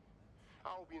 shit.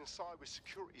 I'll be inside with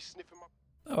security sniffing my...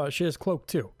 Oh, she has cloak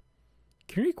too.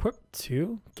 Can you equip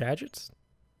 2 gadgets?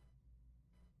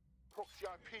 Proxy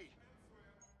IP.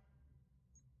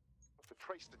 Have to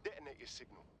trace the detonator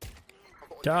signal.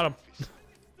 Got him.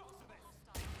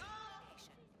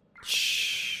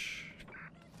 Shh.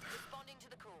 Responding to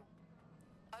the call.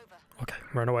 Over. Okay,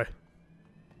 run away.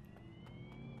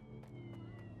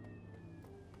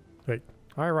 Wait,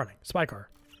 why are you running? Spy car.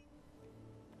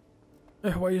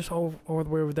 Why are you so over the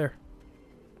way over there?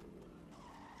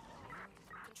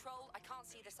 Control, I can't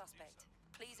see the suspect.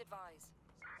 Please advise.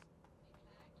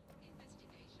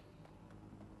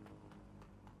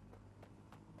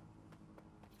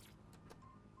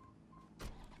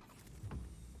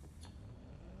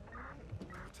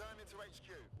 Returning to HQ.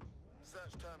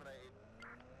 Search terminated.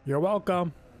 You're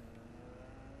welcome.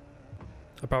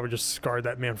 I probably just scarred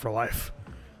that man for life.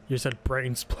 You just had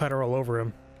brain splatter all over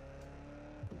him.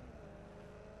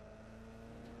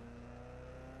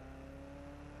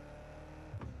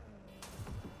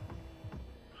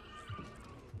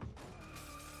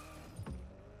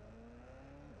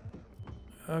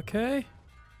 Okay.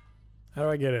 How do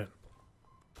I get in?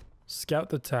 Scout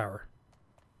the tower.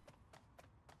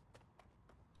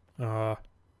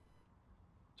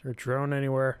 Is there a drone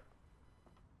anywhere?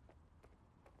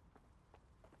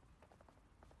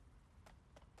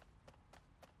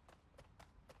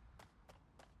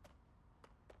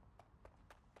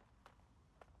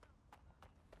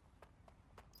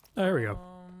 There we go.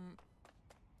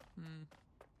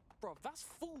 Bro, that's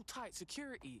full tight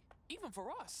security, even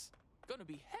for us. Gonna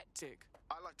be hectic.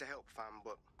 I like to help, fam,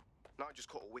 but Nigel's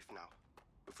caught a whiff now.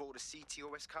 With all the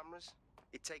CTOS cameras,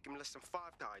 it'd take him less than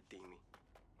 5 to ID me.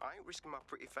 I ain't risking my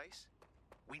pretty face.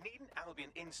 We need an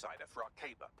Albion insider for our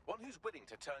caper, one who's willing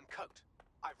to turn coat.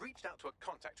 I've reached out to a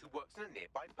contact who works in a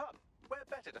nearby pub. Where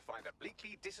better to find a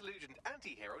bleakly disillusioned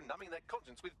anti-hero numbing their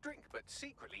conscience with drink, but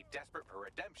secretly desperate for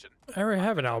redemption. I already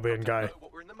have an Albion guy. Know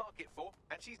what we're in the market for,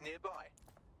 and she's nearby.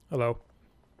 Hello.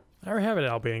 I already have an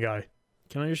Albion guy.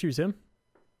 Can I just use him?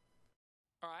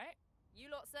 Alright. You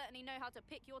lot certainly know how to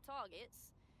pick your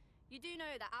targets. You do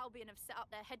know that Albion have set up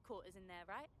their headquarters in there,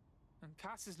 right? And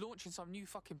Cass is launching some new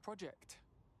fucking project.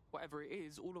 Whatever it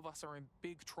is, all of us are in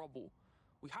big trouble.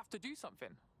 We have to do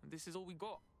something, and this is all we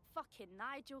got. Fucking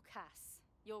Nigel Cass.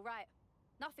 You're right.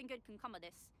 Nothing good can come of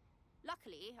this.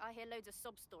 Luckily, I hear loads of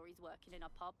sob stories working in a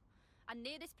pub. And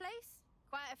near this place,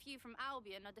 quite a few from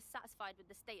Albion are dissatisfied with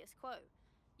the status quo.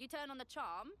 You turn on the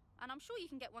charm, and I'm sure you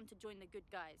can get one to join the good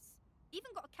guys.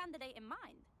 Even got a candidate in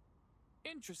mind.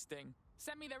 Interesting.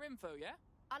 Send me their info, yeah?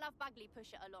 I'll have Bagley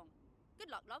push it along. Good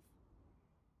luck, love.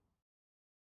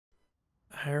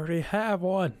 I already have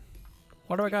one.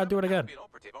 Why do I gotta do it again?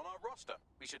 Operative on our roster.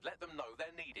 We should let them know they're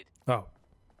needed. Oh.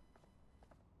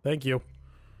 Thank you.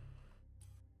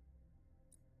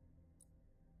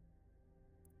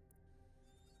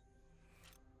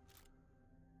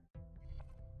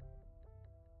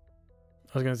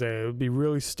 I was gonna say, it would be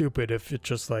really stupid if it's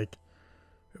just like,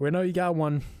 we know you got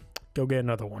one, go get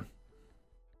another one.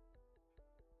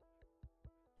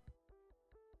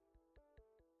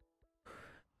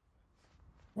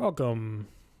 Welcome,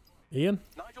 Ian.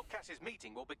 Nigel Cass's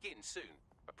meeting will begin soon.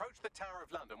 Approach the Tower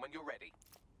of London when you're ready.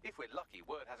 If we're lucky,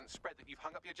 word hasn't spread that you've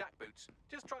hung up your jackboots.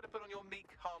 Just try to put on your meek,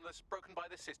 harmless, broken by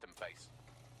the system face.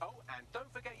 Oh, and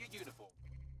don't forget your uniform.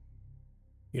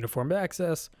 Uniform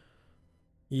access.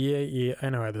 Yeah, I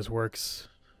know how this works.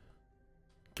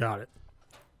 Got it.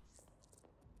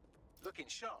 Looking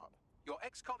sharp. Your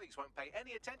ex-colleagues won't pay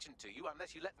any attention to you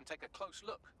unless you let them take a close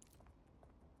look.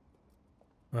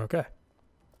 Okay.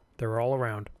 They're all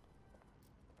around.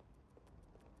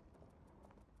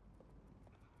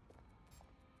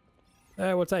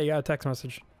 Hey, what's that? You got a text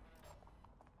message.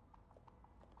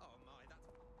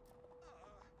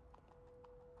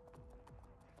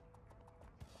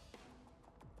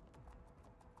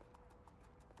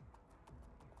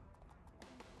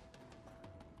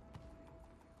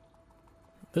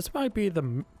 This might be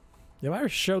the... They might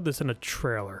have showed this in a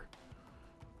trailer.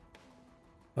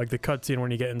 Like the cutscene when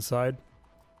you get inside.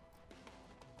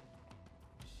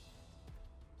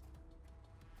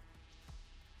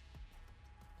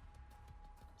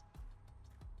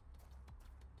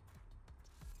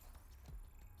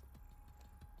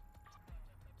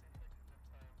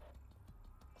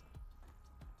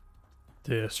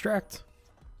 Distract.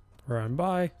 Run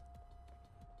by.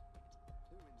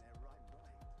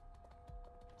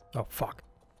 Oh, fuck.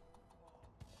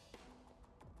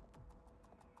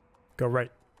 Go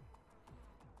right.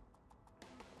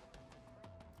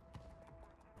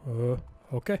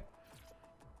 Okay.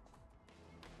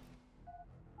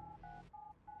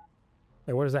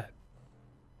 Hey, what is that?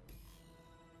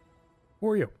 Who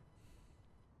are you?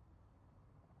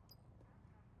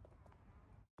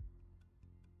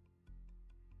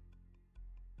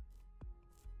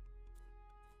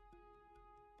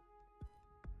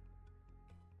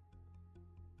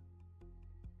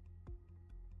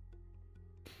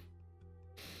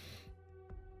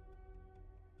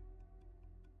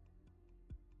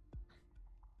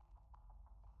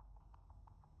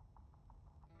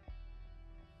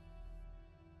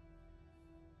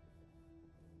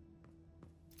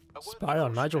 Spy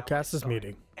on Nigel Cass's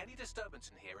meeting. Any disturbance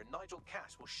in here and Nigel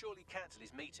Cass will surely cancel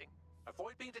his meeting.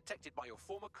 Avoid being detected by your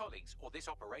former colleagues or this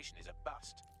operation is a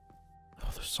bust. Oh,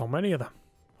 there's so many of them.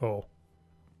 Oh.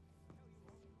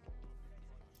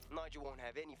 Nigel won't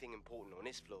have anything important on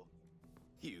this floor.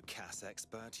 You Cass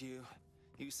expert, you.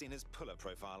 You seen his puller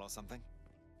profile or something?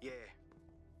 Yeah.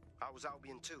 I was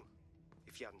Albion too,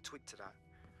 if you hadn't twigged to that.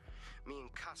 Me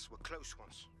and Cass were close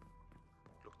once.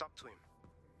 Looked up to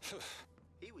him.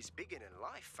 He was bigger than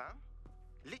life, fam.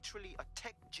 Literally a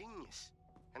tech genius.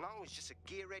 And I was just a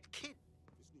gearhead kid.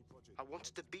 I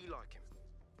wanted to be like him.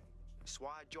 That's why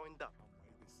I joined up.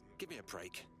 Give me a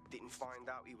break. Didn't find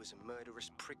out he was a murderous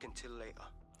prick until later.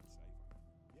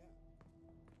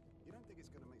 You don't think it's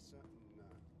going to make certain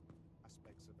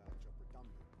aspects of our job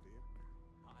redundant, do you?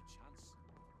 Not a chance.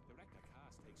 Director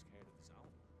Cass takes care of his own.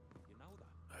 You know that.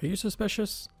 Are you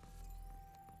suspicious?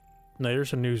 No, you're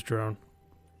just a news drone.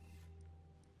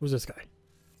 Who's this guy?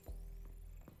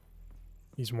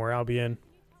 He's more Albion.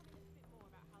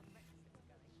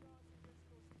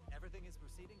 Everything is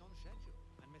proceeding on schedule,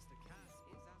 and Mr. Cass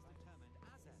is as determined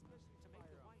as ever to make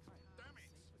the right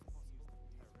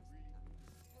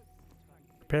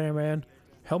Repairman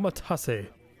Helmut.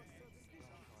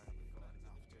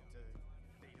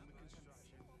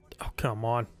 Oh, come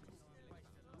on.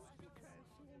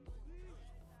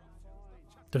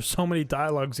 There's so many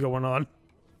dialogues going on.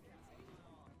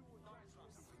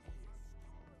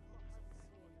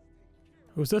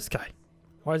 Who's this guy?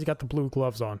 Why has he got the blue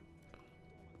gloves on?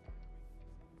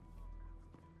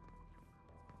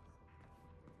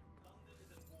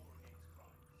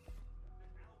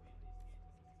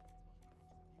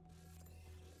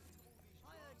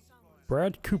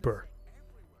 Brad Cooper.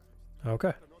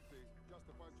 Okay.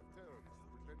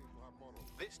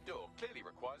 This door clearly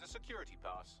requires a security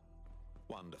pass.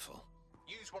 Wonderful.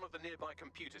 Use one of the nearby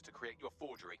computers to create your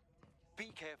forgery.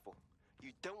 Be careful.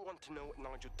 You don't want to know what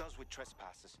Nigel does with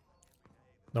trespassers.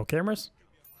 No cameras?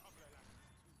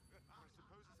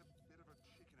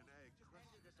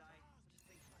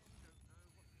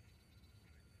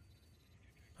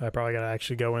 I probably gotta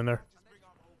actually go in there.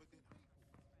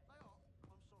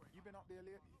 You been up there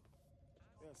lately?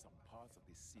 There are some parts of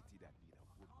the city that need a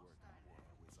woodworking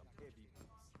work with some heavy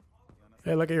boots.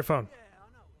 Hey, look at your phone.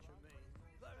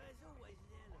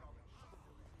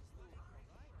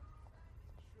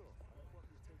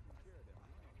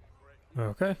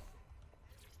 Okay.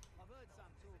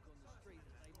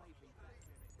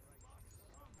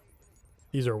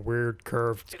 These are weird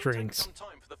curved screens. It'll take some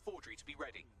time for the forgery to be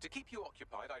ready. To keep you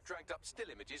occupied, I dragged up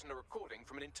still images and a recording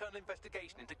from an internal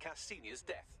investigation into Cass Sr.'s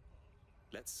death.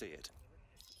 Let's see it.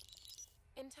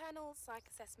 Internal Psych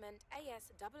Assessment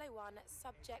AS001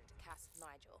 Subject Cass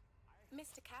Nigel.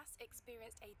 Mr. Cass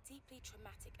experienced a deeply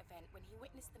traumatic event when he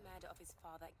witnessed the murder of his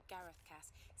father, Gareth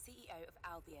Cass, CEO of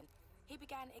Albion. He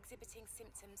began exhibiting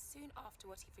symptoms soon after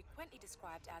what he frequently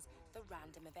described as the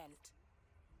random event.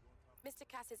 Mr.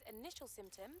 Cass's initial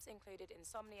symptoms included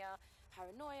insomnia,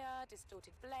 paranoia,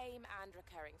 distorted blame, and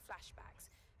recurring flashbacks.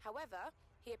 However,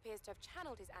 he appears to have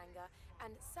channeled his anger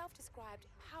and self-described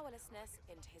powerlessness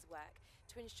into his work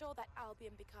to ensure that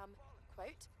Albion become,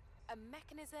 quote, a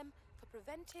mechanism for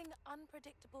preventing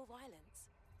unpredictable violence.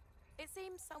 It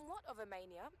seems somewhat of a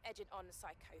mania, edging on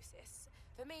psychosis.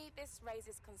 For me, this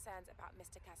raises concerns about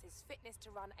Mr. Cass's fitness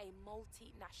to run a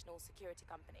multinational security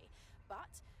company,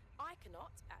 but I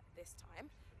cannot, at this time,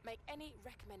 make any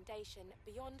recommendation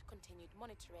beyond continued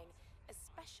monitoring,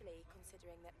 especially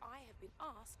considering that I have been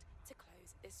asked to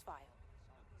close this file.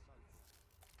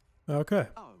 Okay.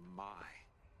 Oh my.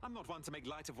 I'm not one to make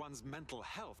light of one's mental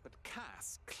health, but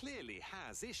Cass clearly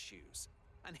has issues.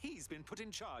 And he's been put in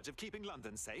charge of keeping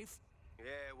London safe.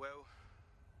 Yeah, well,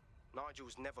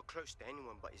 Nigel's never close to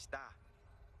anyone but his dad.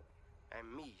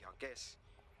 And me, I guess.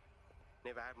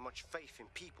 Never had much faith in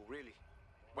people, really.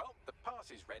 Well, the pass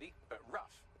is ready, but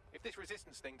rough. If this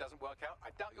resistance thing doesn't work out,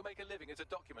 I doubt you'll make a living as a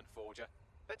document forger.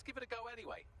 Let's give it a go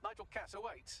anyway. Nigel Cass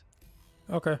awaits.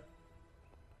 Okay.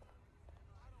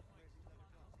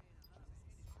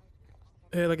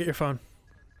 Hey, look at your phone.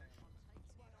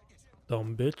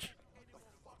 Dumb bitch.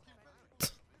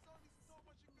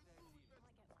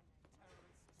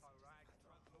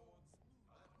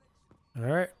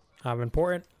 Alright, I'm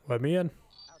important. Let me in.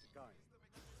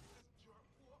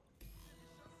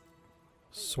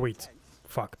 Sweet.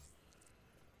 Fuck.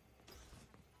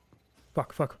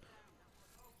 Fuck, fuck.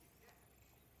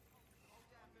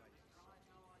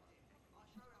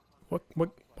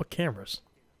 What cameras?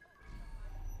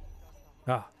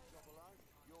 Ah.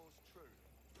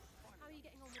 How are you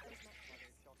getting on with those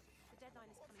lectures? The deadline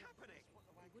is coming up. It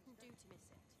wouldn't do to miss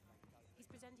it. He's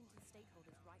presenting to the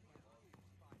stakeholders right now.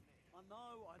 I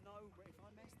know, but if I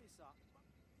mess this up...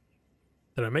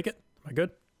 Did I make it? Am I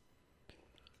good?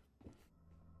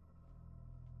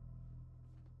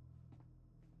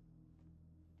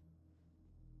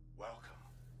 Welcome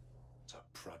to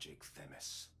Project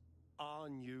THEMIS. Our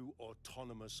new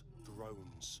autonomous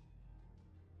drones.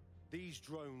 These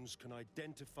drones can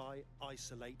identify,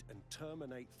 isolate, and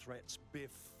terminate threats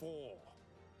before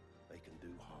they can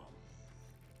do harm.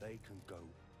 They can go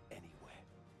anywhere,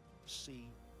 see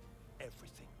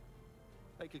everything.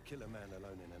 They could kill a man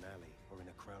alone in an alley or in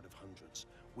a crowd of hundreds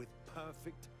with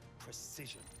perfect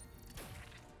precision.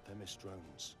 THEMIS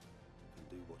drones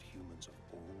can do what humans have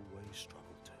always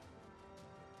struggled to.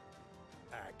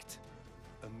 Act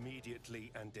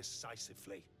immediately and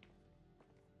decisively.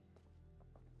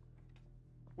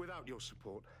 Without your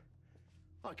support,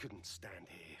 I couldn't stand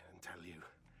here and tell you,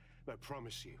 but I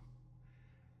promise you,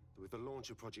 that with the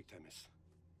launch of Project THEMIS,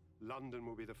 London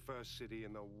will be the first city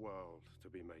in the world to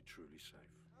be made truly safe.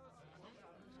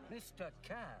 Mr.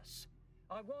 Cass,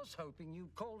 I was hoping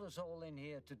you'd called us all in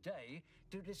here today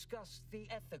to discuss the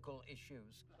ethical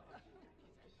issues.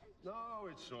 No,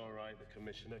 it's all right. The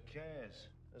Commissioner cares,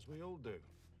 as we all do.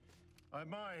 I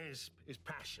admire his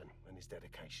passion and his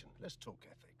dedication. Let's talk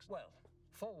ethics. Well,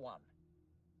 for one,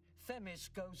 THEMIS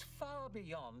goes far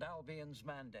beyond Albion's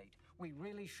mandate. We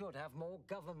really should have more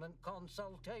government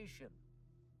consultation.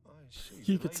 I see.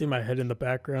 You could see my head in the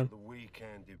background. So that we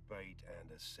can debate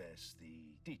and assess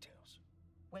the details.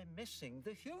 We're missing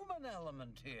the human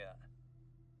element here.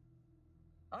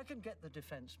 I can get the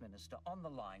Defense Minister on the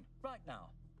line right now.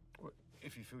 Well,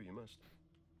 if you feel you must.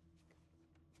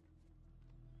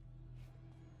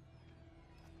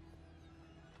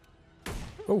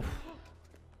 Oh.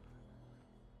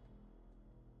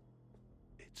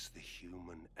 It's the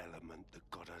human element that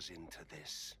got us into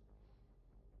this.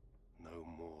 No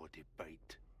more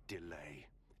debate, delay,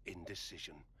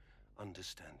 indecision.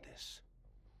 Understand this.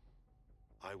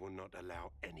 I will not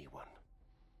allow anyone,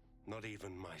 not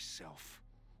even myself,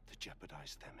 to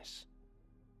jeopardize THEMIS.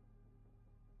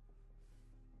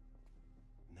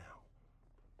 Now,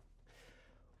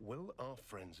 will our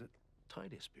friends at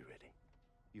THEMIS be ready?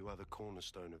 You are the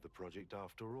cornerstone of the project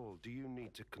after all. Do you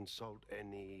need to consult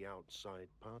any outside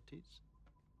parties?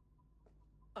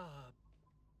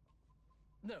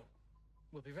 No.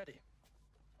 We'll be ready.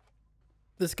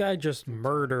 This guy just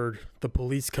murdered the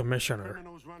police commissioner.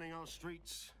 Criminals running our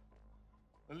streets.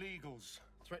 Illegals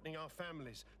threatening our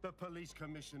families. The police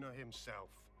commissioner himself.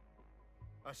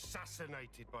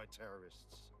 Assassinated by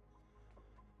terrorists.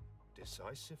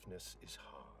 Decisiveness is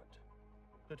hard.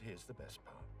 But here's the best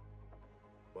part.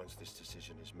 Once this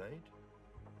decision is made,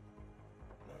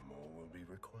 no more will be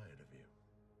required of you.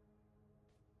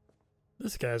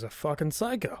 This guy's a fucking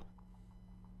psycho.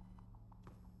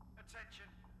 Attention,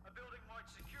 a building-wide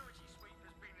security sweep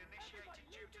has been initiated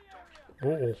due to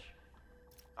document.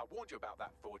 I warned you about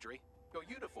that forgery. Your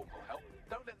uniform will help.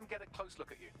 Don't let them get a close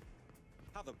look at you.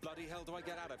 How the bloody hell do I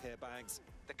get out of here, Bags?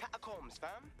 The catacombs,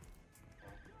 fam.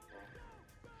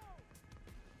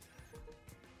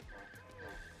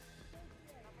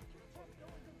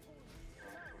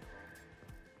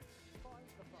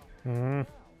 Hmm.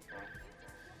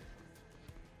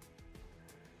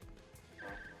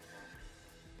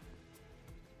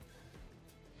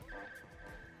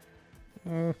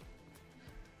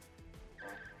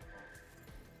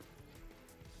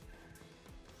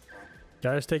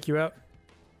 Guys, take you out.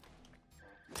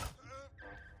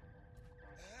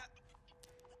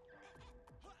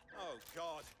 Oh,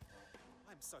 God.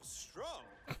 I'm so strong.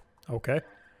 Okay.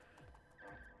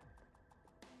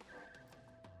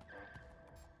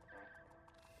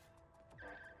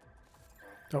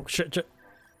 Oh, shit.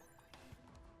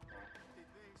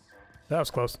 That was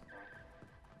close.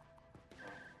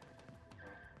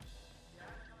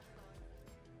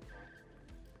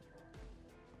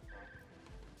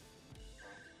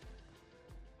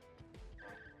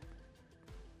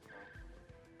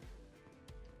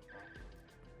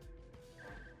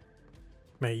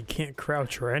 Man, you can't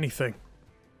crouch or anything.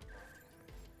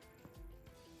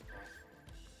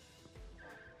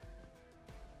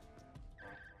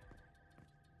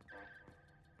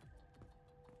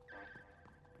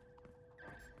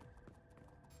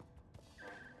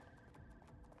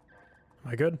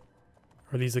 I good?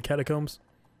 Are these the catacombs?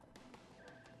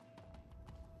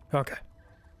 Okay.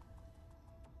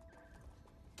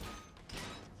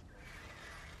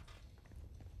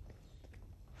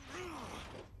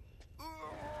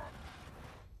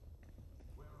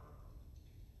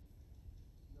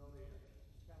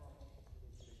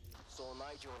 Saw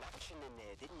Nigel in action in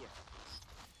there, didn't you?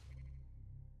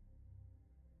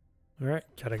 Alright,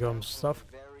 catacomb stuff.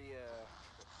 Very,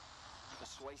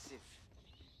 persuasive.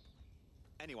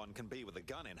 Anyone can be with a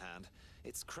gun in hand.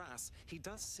 It's crass. He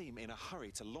does seem in a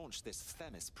hurry to launch this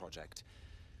THEMIS project.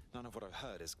 None of what I've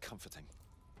heard is comforting.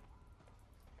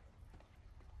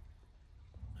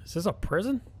 Is this a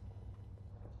prison?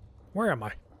 Where am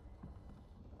I?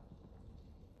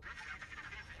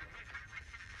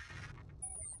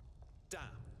 Damn.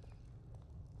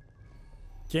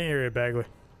 Can't hear you, Bagley.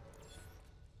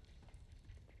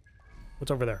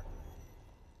 What's over there?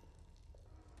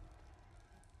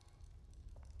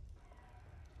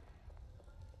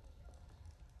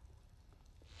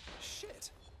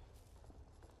 Shit.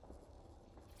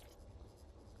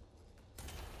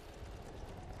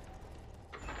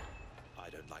 I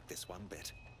don't like this one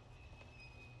bit.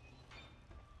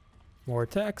 More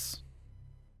attacks.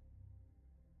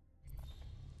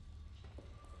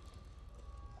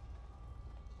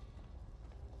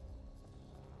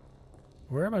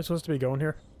 Where am I supposed to be going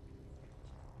here?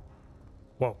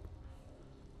 Whoa.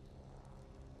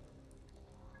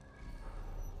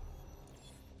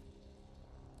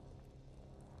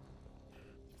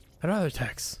 Another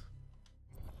text.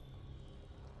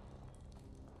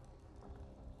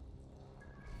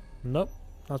 Nope.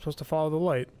 Not supposed to follow the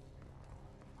light.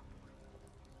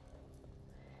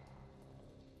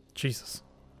 Jesus.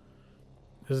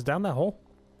 Is it down that hole?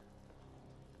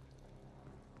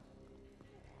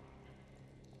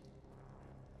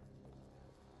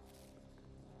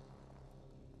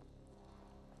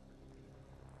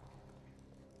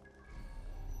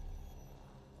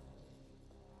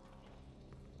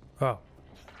 Oh.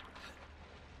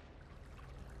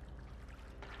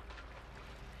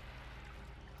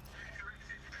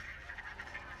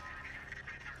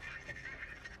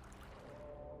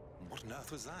 What on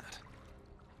earth was that?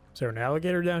 Is there an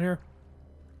alligator down here?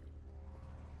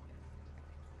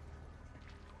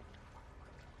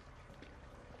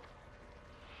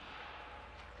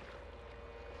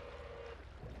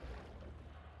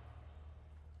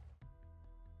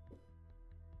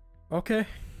 Okay.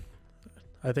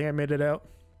 I think I made it out.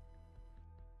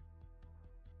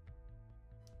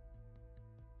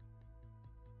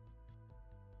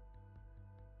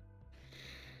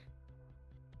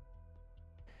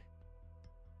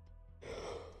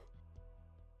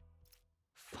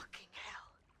 Fucking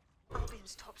hell.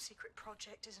 Albion's top secret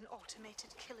project is an automated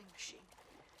killing machine.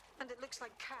 And it looks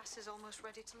like Cass is almost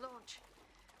ready to launch.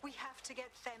 We have to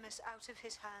get THEMIS out of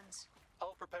his hands.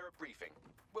 I'll prepare a briefing.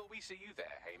 Will we see you there,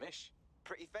 Hamish?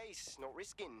 Pretty face, not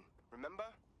risking, remember?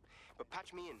 But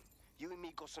patch me in. You and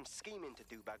me got some scheming to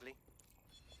do, Bagley.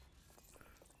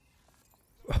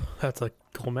 That's a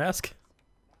cool mask.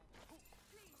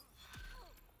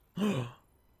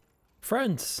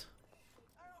 Friends!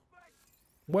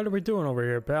 What are we doing over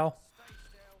here, pal?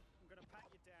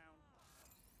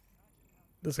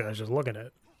 This guy's just looking at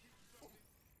it.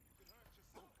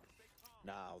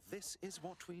 Now, this is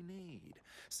what we need.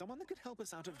 Someone that could help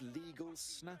us out of legal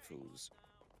snafus.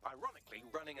 Ironically,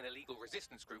 running an illegal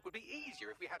resistance group would be easier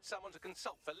if we had someone to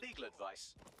consult for legal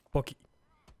advice. Bookie.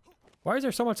 Why is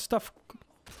there so much stuff?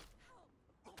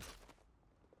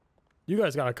 You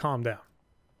guys gotta calm down.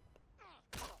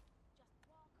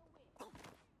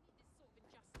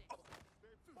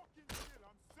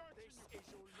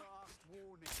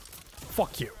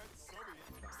 Fuck you.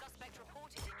 Suspect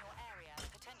reported in your area,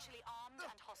 potentially armed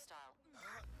and hostile.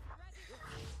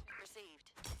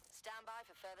 Received. Stand by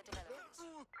for further developments.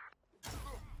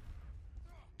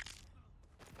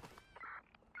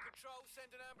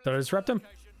 Did I disrupt him?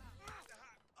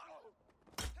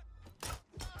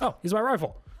 Oh, he's my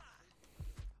rifle.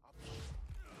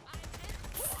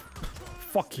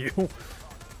 Fuck you.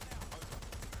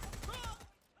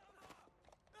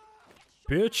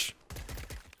 Bitch.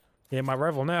 Yeah, my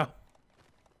rifle now.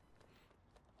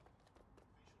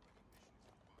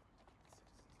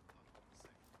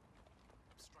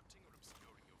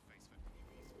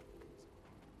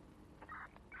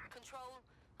 Control,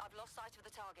 I've lost sight of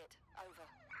the target. Over.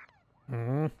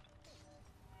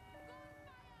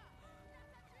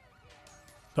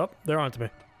 Oh, they're on to me.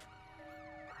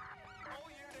 All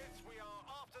units, we are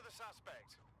after the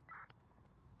suspect.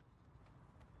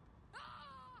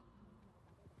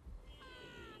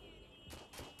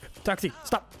 Taxi,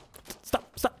 stop.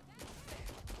 Stop, stop.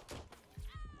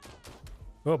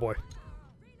 Oh boy.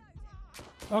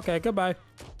 Okay, goodbye.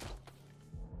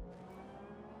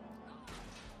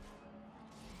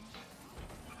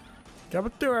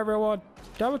 Coming through, everyone.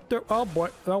 Coming through. Oh boy,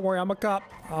 don't worry, I'm a cop.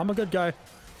 I'm a good guy.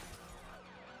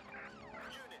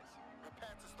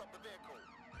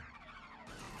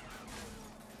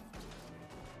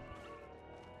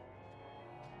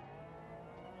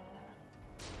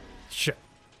 Shit.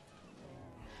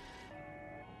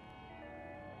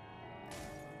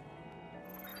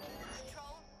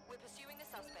 Control, we're pursuing the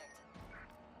suspect.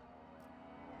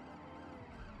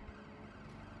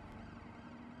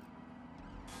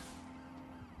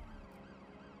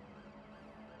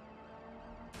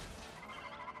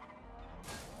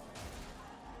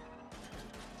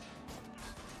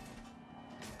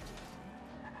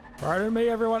 Pardon me,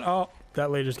 everyone. Oh,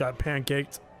 that lady just got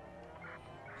pancaked.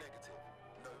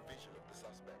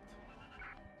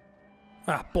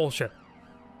 Ah, bullshit.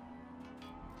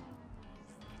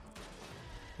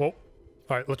 Whoa.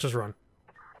 Alright, let's just run.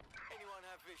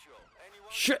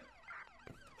 Shit!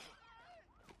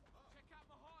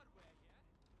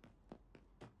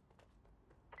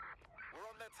 We're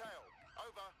on their tail.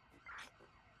 Over.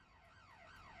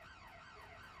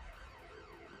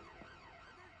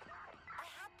 I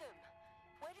had them.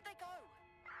 Where did they go?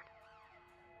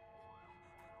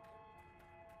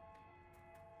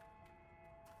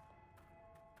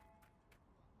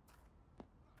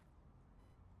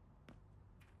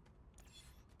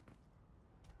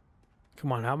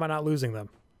 Come on, how am I not losing them?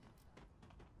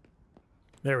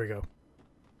 There we go.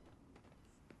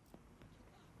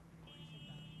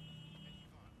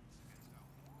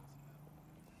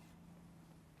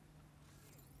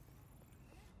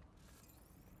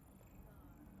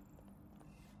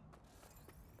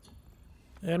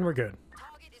 And we're good.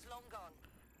 Target is long gone.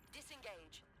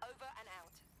 Disengage. Over and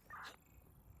out.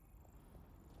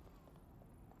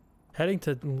 Heading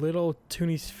to Little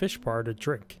Tooney's fish bar to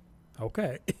drink.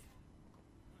 Okay.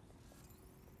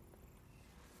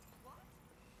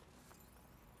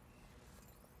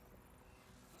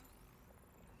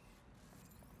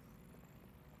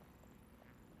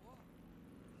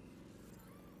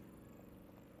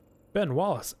 Ben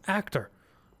Wallace, actor,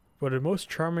 voted most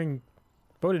charming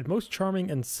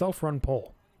and self-run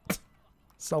poll.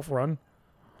 Self-run.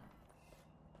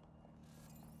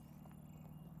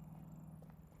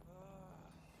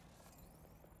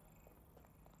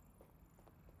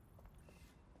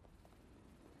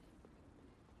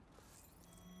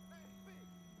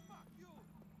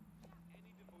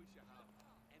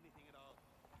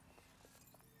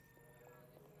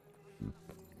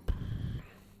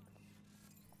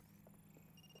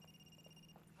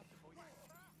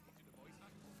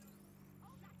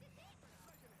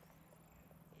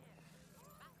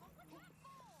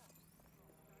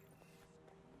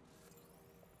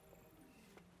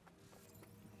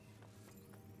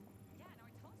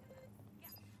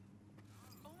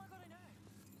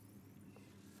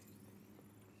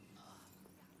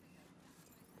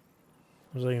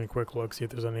 I was taking a quick look, see if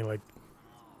there's any, like...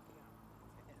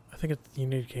 I think it's, you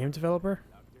need a game developer?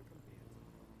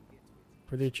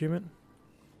 For the achievement?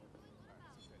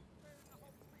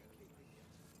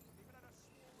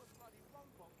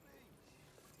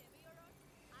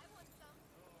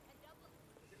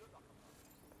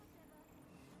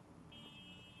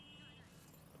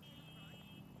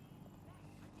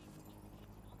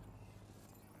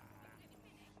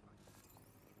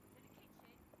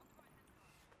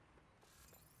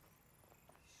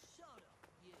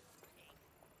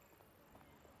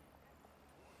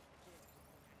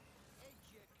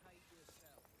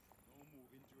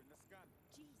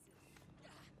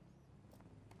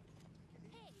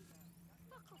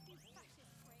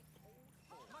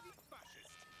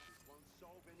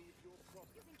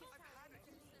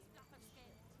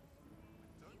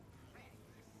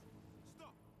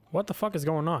 What the fuck is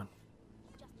going on?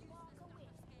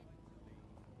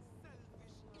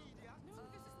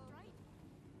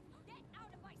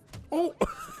 Oh!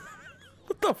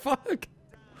 What the fuck?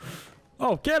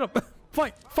 Oh, get him!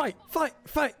 Fight! Fight! Fight!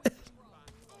 Fight!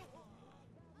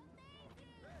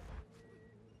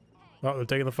 Oh, they're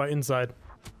taking the fight inside.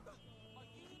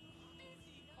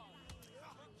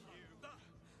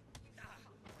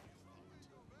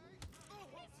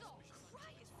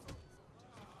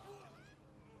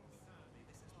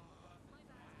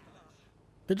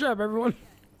 Good job, everyone.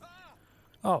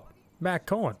 Oh, Matt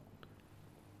Cohen.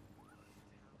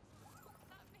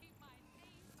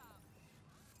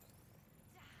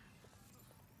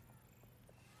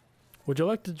 Would you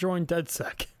like to join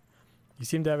DedSec? You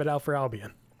seem to have it out for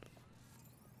Albion.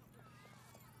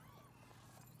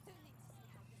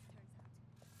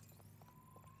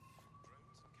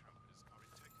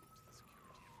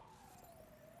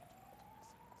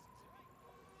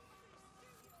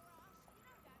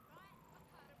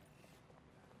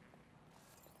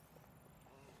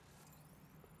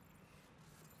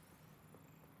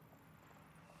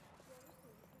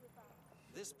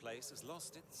 This place has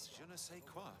lost its je ne sais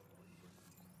quoi.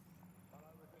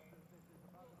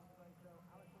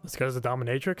 This guy's a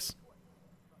dominatrix?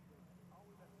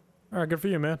 Alright, good for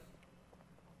you, man.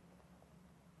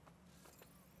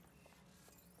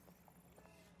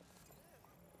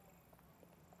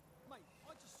 Mate,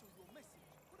 I just saw your message.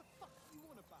 What the fuck are you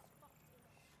on about?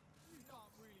 You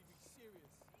can't really be serious.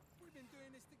 We've been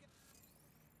doing this together.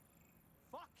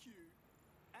 Fuck you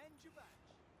and your badge.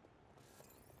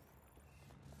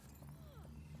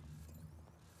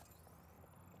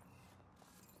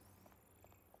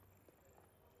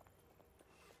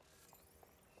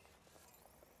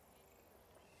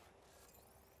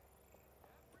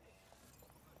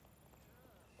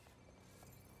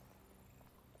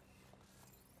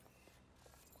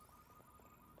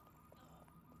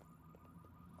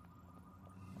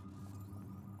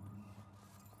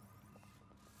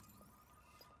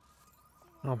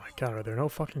 Oh my god, are there no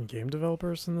fucking game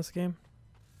developers in this game?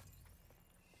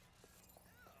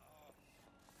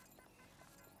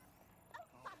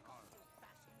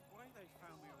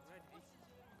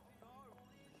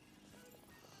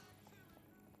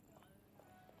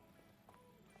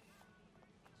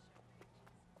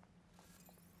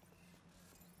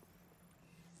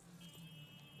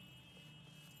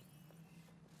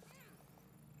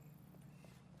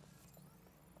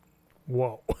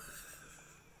 Whoa.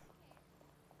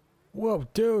 Whoa,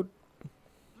 dude.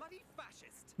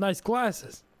 Nice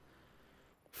glasses.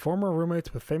 Former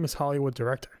roommates with famous Hollywood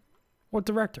director. What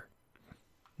director?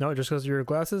 No, just because of your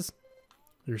glasses?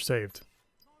 You're saved.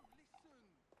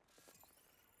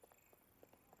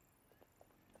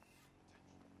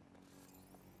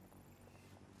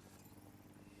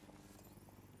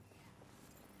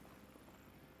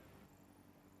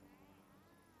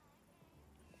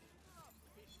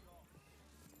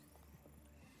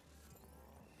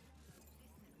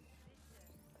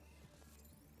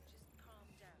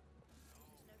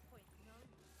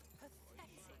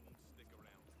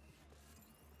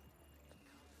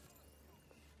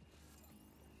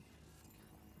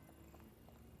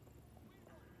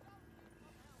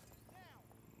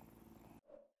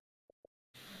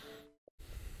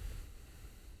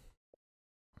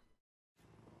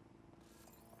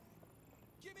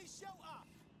 Give me shelter!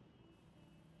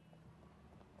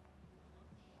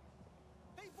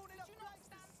 People need a place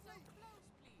to sleep!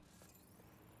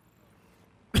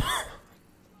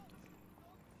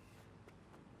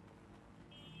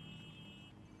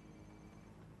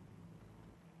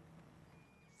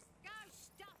 Go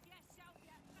stuff yourself,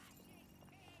 you fascist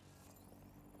pig!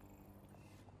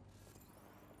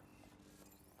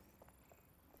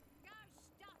 Go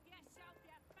stuff yourself,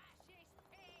 you fascist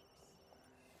pigs!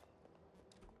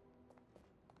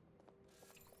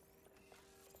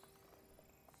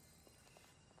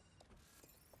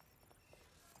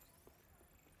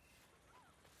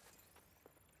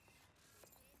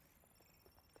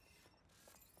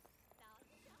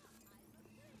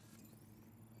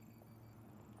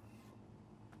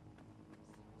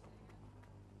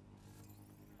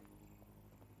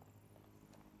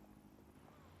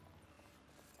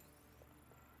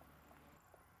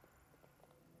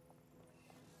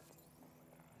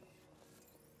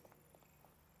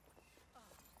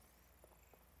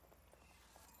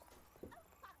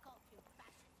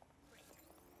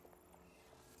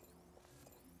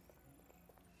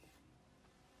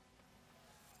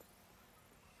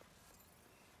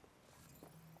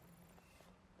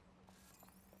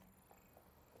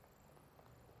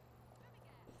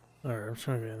 Alright, I'm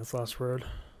trying to get in this last road.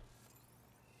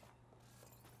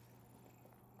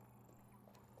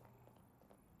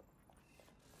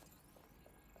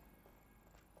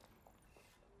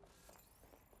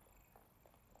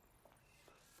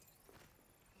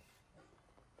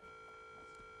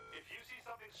 If you see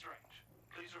something strange,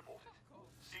 please report it.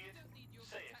 See it,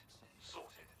 say it,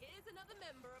 sort it. Here's another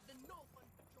member of the Northern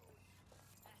Patrol.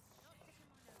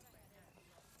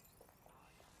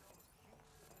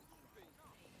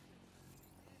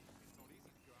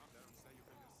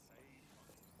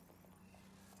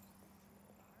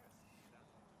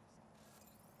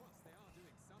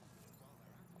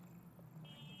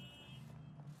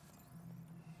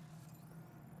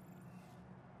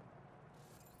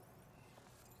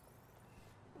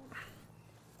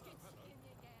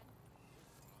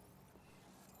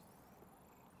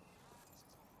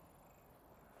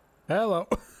 Hello.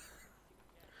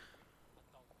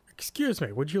 Excuse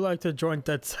me, would you like to join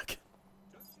DedSec?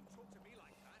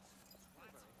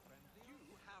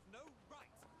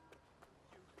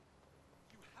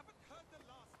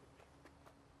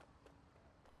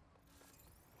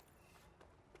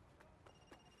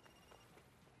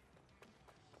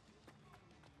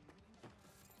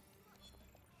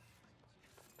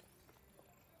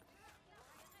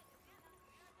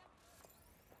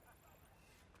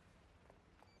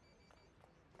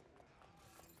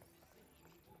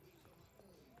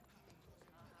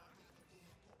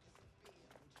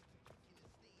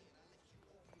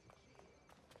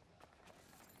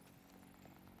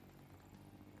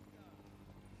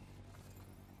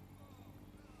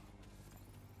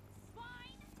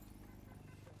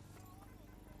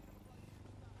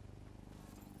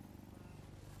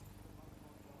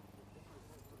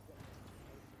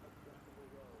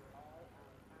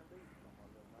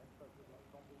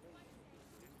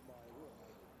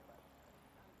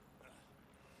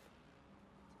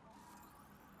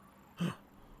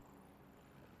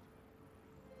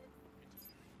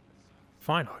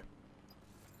 Finally.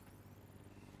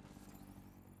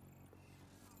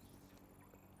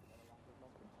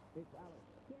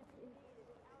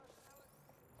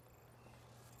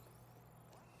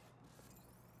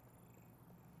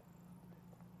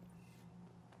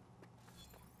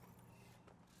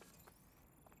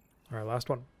 All right, last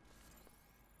one.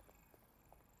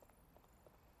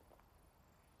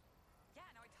 Yeah,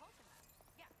 no, I told him that.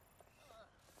 Yeah.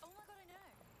 Oh my god, I know.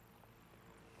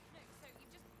 No, so you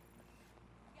just...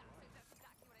 Yeah, so that's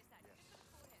exactly what I said. You just gotta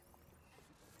call him.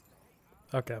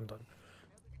 Okay, I'm done.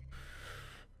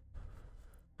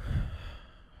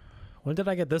 When did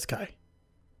I get this guy?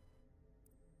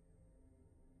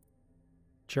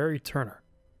 Jerry Turner.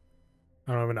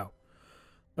 I don't even know.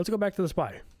 Let's go back to the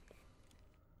spy.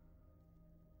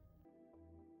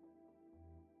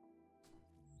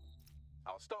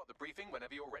 I'll start the briefing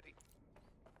whenever you're ready.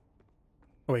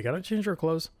 Oh wait, gotta change our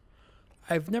clothes?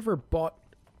 I've never bought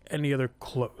any other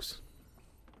clothes.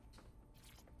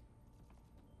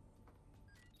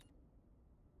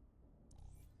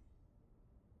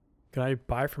 Can I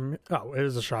buy from... Oh, it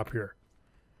is a shop here.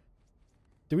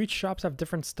 Do each shops have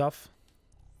different stuff?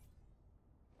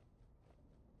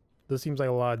 This seems like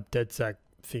a lot of DedSec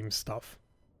themed stuff.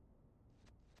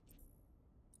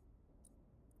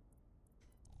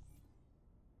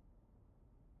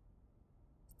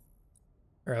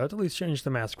 Alright, let's at least change the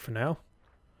mask for now.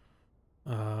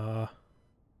 Let's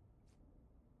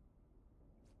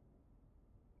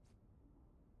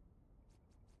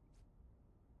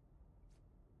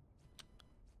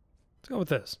go with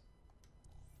this.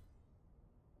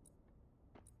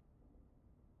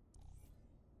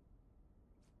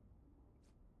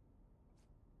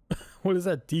 What is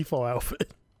that default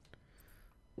outfit?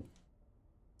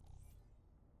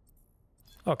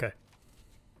 Okay.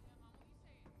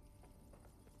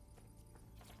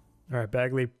 Alright,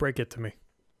 Bagley, break it to me.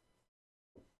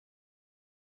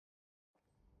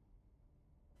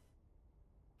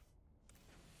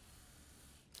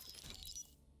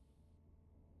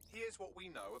 Here's what we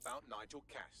know about Nigel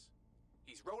Cass.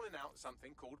 He's rolling out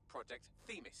something called Project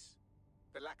THEMIS.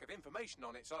 The lack of information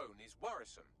on its own is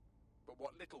worrisome, but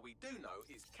what little we do know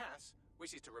is Cass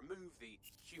wishes to remove the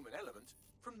human element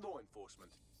from law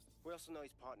enforcement. We also know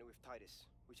he's partnered with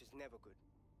Titus, which is never good.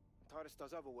 Titus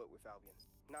does other work with Albion.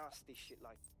 Nasty shit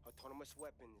like autonomous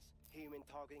weapons, human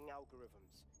targeting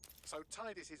algorithms. So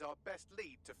Titus is our best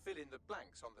lead to fill in the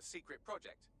blanks on the secret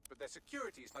project, but their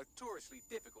security is notoriously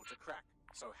difficult to crack.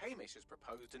 So Hamish has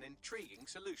proposed an intriguing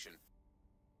solution.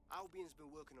 Albion's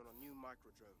been working on a new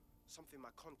microdrone, something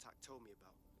my contact told me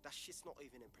about. That shit's not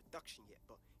even in production yet,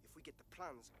 but if we get the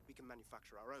plans, we can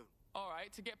manufacture our own.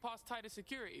 Alright, to get past Titus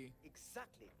security.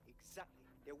 Exactly.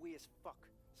 They're weird as fuck.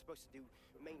 Supposed to do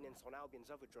maintenance on Albion's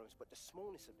other drones, but the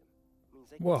smallness of them means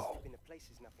they can slip into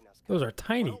places nothing else can. Those are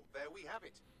tiny. Well, there we have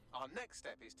it. Our next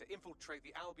step is to infiltrate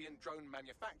the Albion drone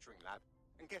manufacturing lab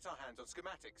and get our hands on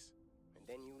schematics. And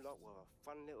then you lot will have a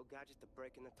fun little gadget to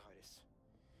break in the Titus.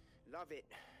 Love it.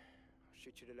 I'll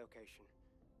shoot you the location.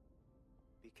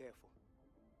 Be careful.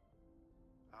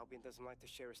 Albion doesn't like to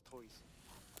share his toys.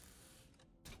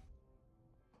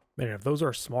 Man, if those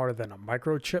are smarter than a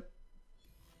microchip,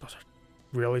 those are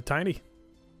really tiny.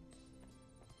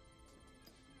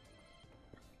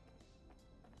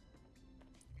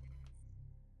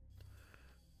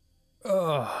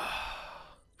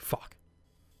 Fuck.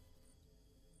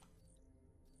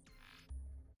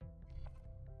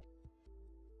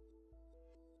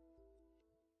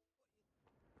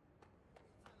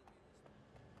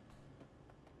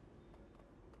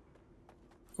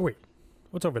 Oh, wait,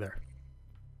 what's over there?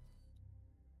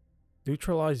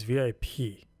 Neutralize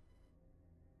VIP.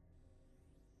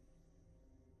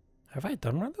 Have I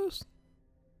done one of those?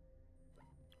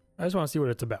 I just want to see what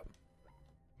it's about.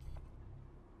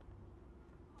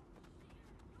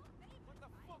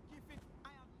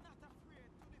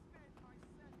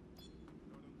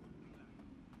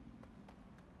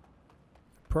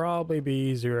 Probably be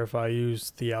easier if I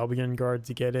use the Albion guard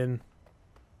to get in.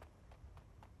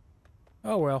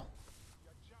 Oh well.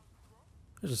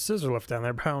 There's a scissor lift down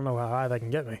there, but I don't know how high that can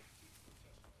get me.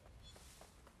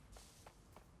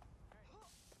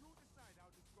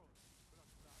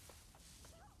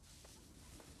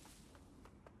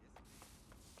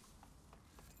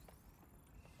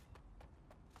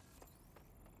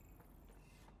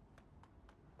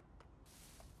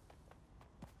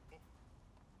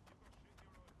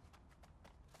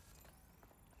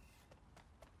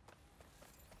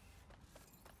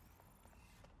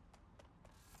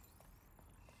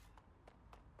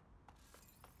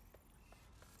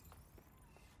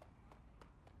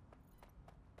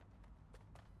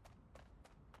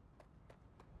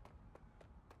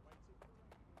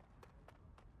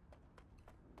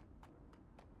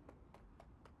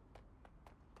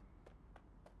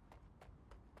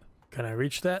 Can I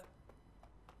reach that?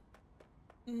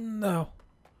 No.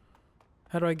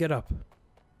 How do I get up?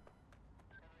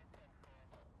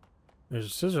 There's a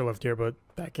scissor lift here, but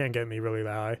that can't get me really that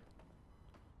high.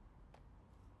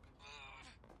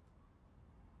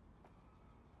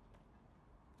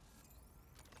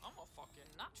 I'm a fucking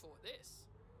natural at this.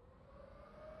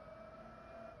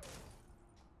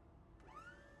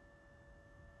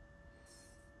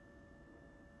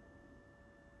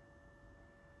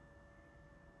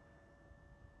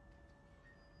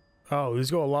 Oh,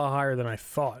 these go a lot higher than I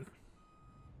thought.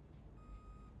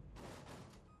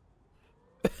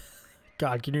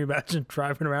 God, can you imagine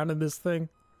driving around in this thing?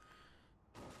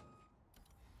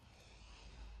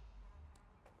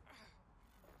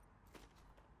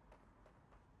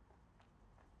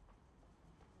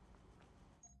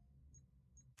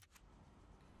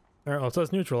 Alright, let's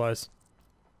just neutralize.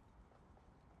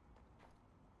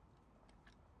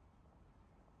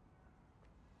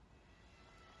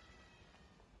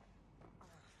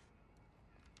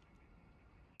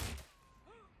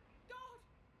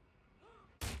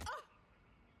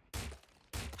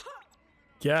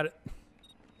 Got it.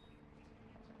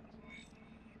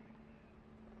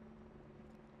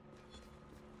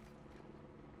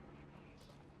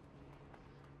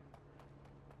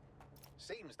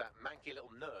 Seems that manky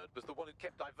little nerd was the one who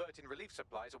kept diverting relief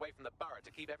supplies away from the borough to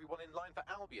keep everyone in line for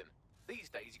Albion. These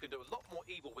days you can do a lot more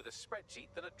evil with a spreadsheet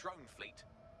than a drone fleet.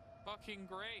 Fucking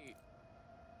great.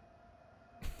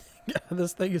 Yeah,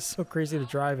 this thing is so crazy to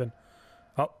drive in.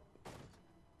 Oh.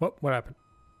 What happened?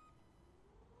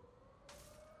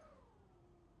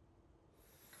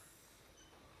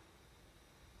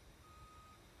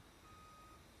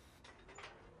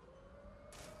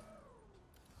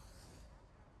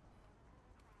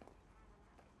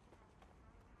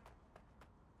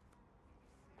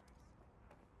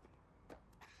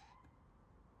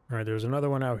 Alright, there's another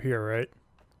one out here, right?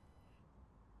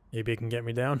 Maybe it can get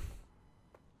me down.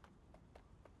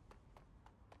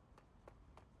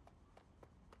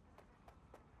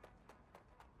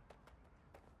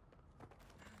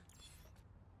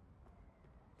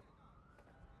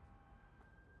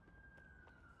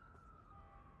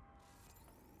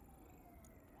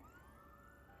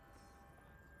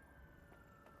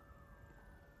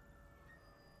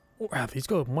 Wow, these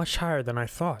go much higher than I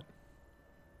thought.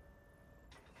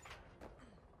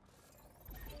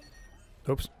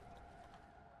 Oops.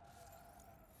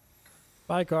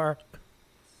 Bye, car.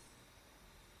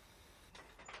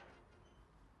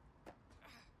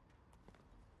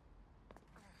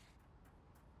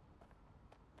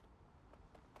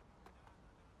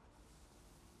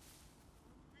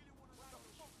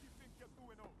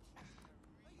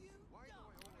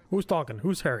 Who's talking?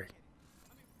 Who's Harry?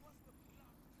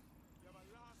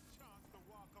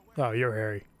 Oh, you're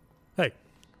Harry. Hey,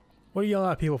 what are you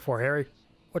yelling at people for, Harry?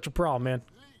 What's your problem, man?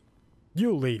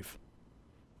 You leave.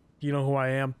 You know who I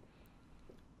am?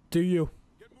 Do you?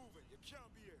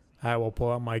 I will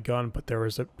pull out my gun, but there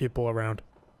is people around.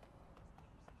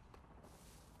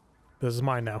 This is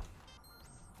mine now.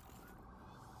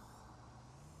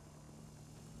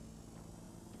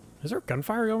 Is there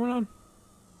gunfire going on?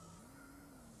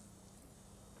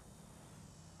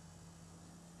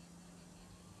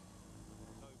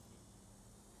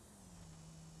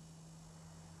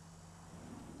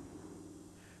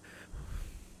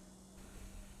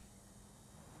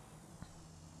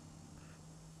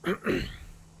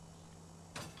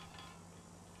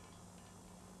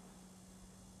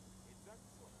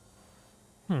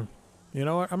 You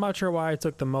know what? I'm not sure why I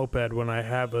took the moped when I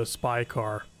have a spy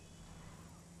car.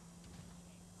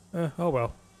 Oh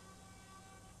well.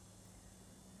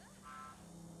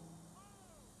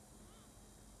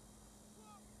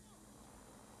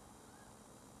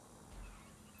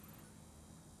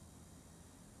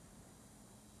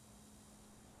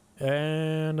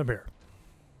 And I'm here.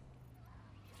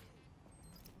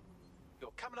 You're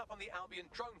coming up on the Albion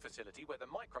drone facility where the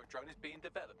microdrone is being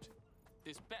developed.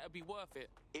 This better be worth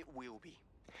it. It will be.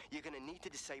 You're gonna need to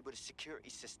disable the security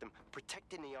system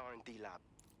protecting the R&D lab.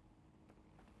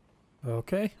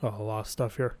 Okay. Oh, a lot of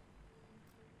stuff here.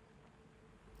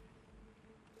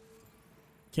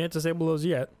 Can't disable those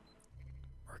yet.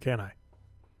 Or can I?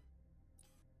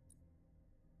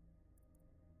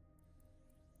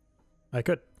 I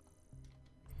could.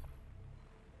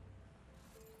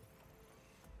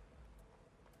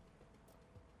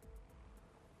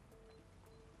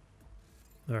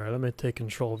 Alright, let me take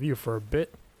control of you for a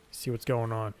bit. See what's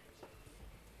going on.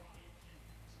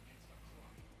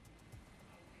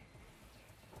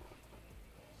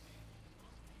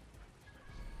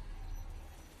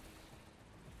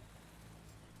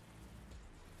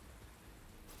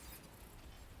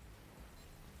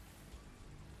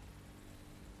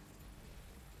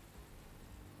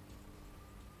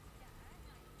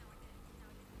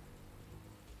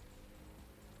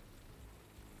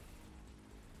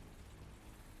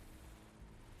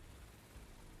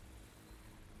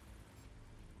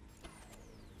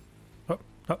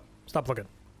 Stop looking.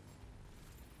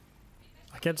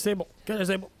 I can't disable. Can't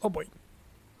disable. Oh boy.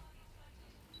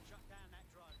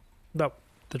 No.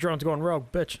 The drone's going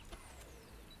rogue, bitch.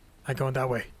 I ain't going that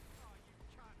way.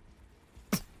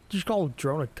 Did you just call a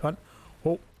drone a cunt?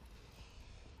 Oh.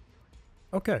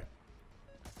 Okay.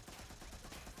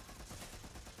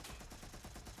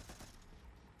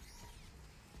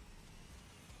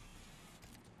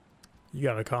 You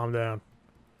gotta calm down.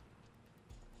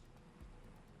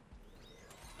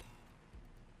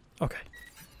 Okay.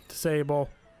 Disable.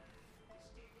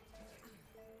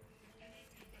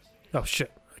 Oh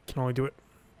shit. I can only do it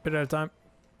a bit at a time.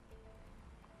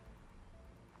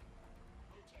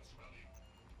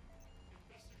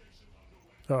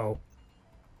 Uh-oh.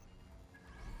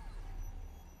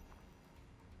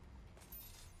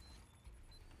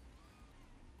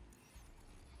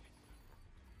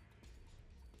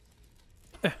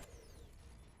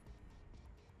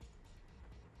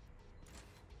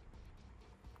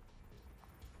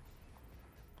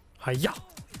 Hiya!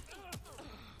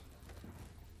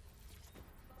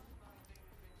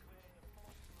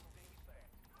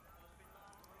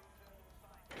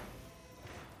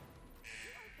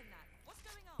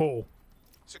 Oh.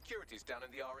 Security's down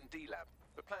in the R&D lab.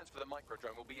 The plans for the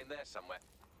microdrone will be in there somewhere.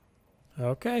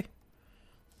 Okay.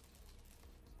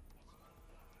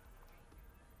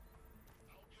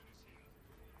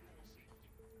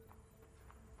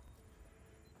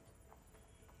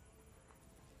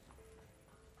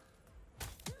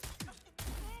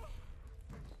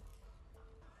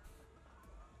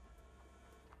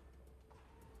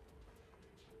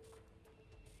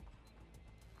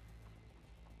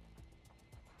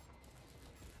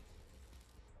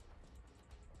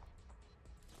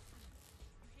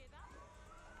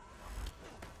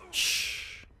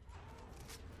 Shh.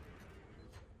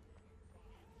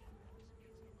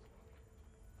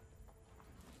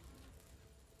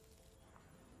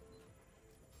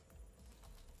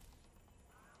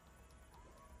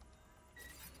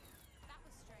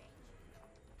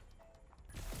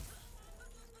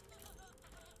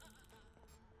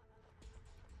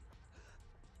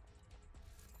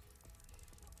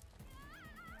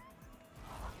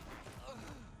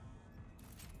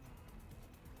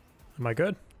 Am I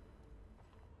good?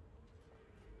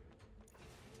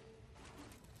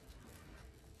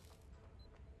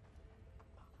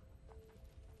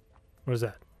 What is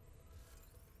that?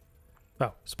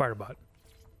 Oh, spider bot.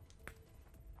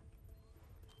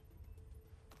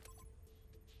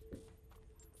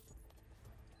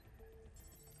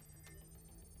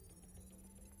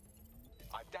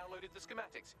 I've downloaded the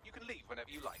schematics. You can leave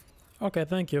whenever you like. Okay,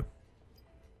 thank you.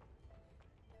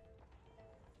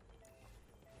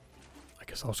 I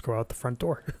guess I'll just go out the front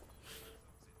door.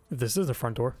 If this is the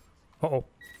front door. Uh-oh.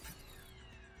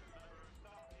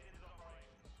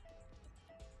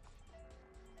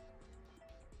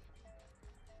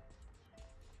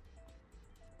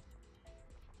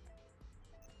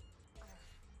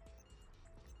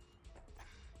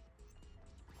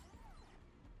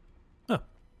 Oh.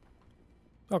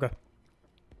 Okay.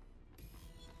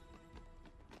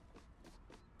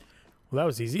 Well, that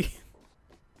was easy.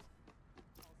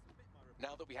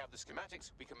 Now that we have the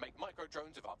schematics, we can make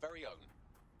microdrones of our very own.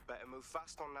 Better move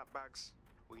fast on that, Bags.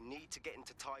 We need to get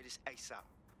into Titus ASAP.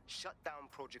 Shut down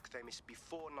Project THEMIS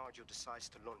before Nigel decides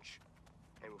to launch.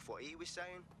 And with what he was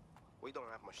saying, we don't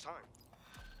have much time.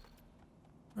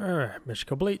 Alright, mission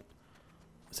complete.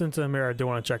 Since I'm here, I do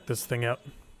want to check this thing out.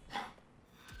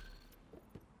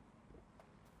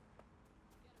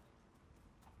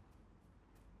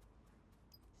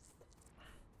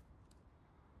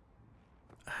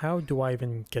 How do I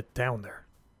even get down there?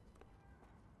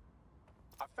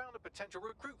 I found a potential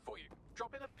recruit for you.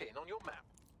 Drop in a pin on your map.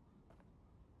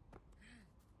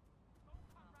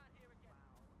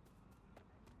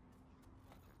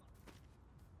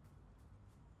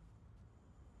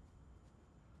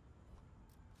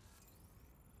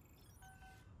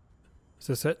 Is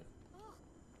this it?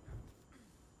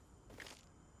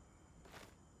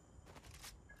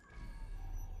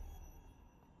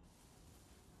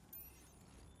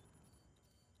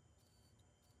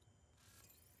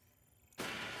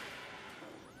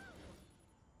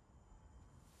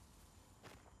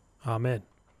 Oh man.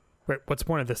 Wait, what's the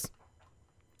point of this?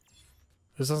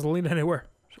 This doesn't lead anywhere.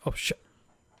 Oh shit.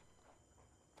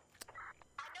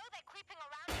 I know they're creeping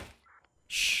around.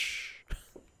 Shh.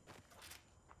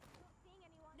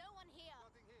 No one here.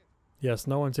 Yes,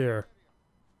 no one's here.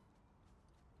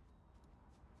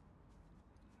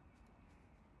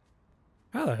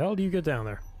 How the hell do you get down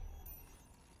there?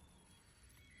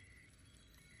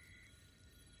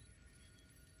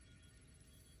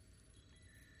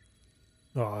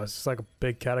 Oh, it's just like a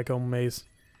big catacomb maze.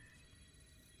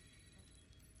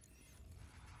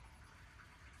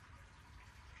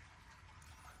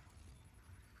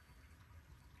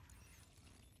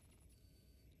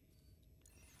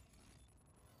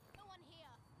 No one here.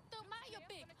 Don't matter you're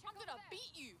big. I'm gonna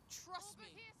beat you. Trust me.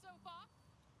 Here so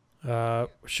far.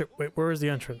 Shit, wait, where is the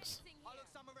entrance? I'll look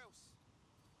somewhere else.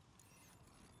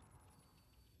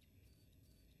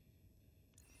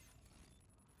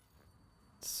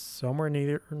 Somewhere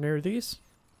near these?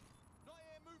 Not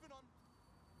here, moving on.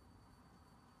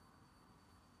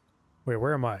 Wait,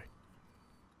 where am I? No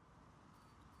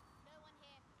one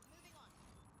here. Moving on.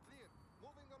 Clear.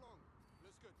 Moving along.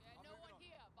 Looks good. Yeah, no one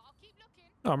here, but I'll keep looking.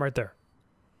 Oh, I'm right there.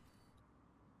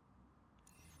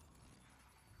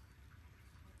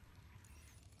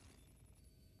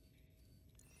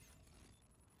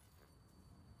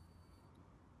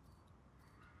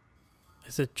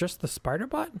 Is it just the spider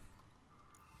bot?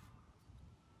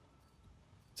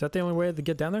 Is that the only way to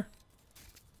get down there?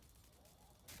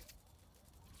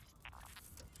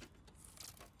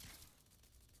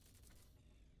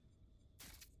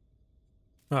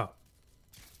 Oh.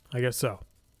 I guess so.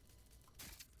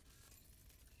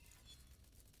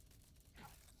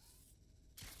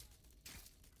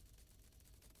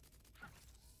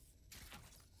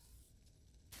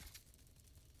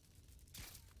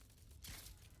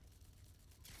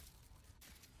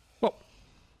 Oh.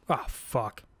 Ah,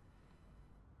 fuck.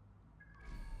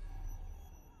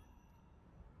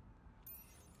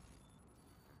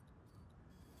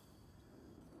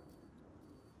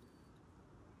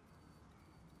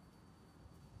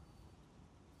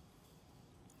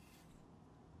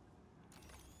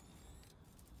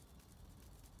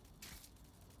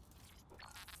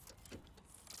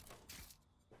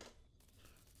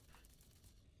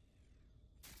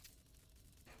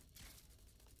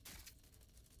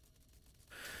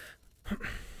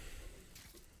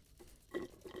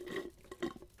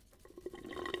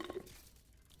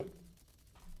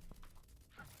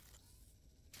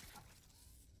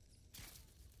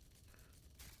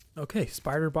 Okay,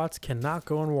 spider bots cannot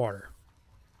go in water.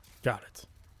 Got it.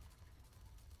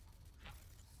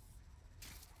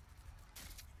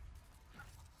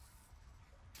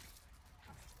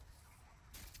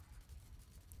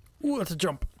 Ooh, that's a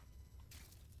jump.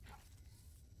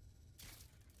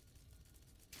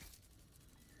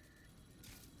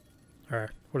 Alright,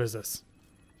 what is this?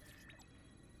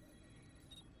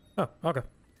 Oh, okay.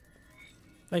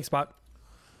 Thanks, Spot.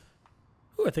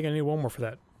 Ooh, I think I need one more for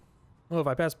that. Well, if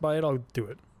I pass by it, I'll do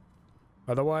it.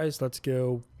 Otherwise, let's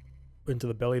go into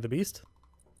the belly of the beast.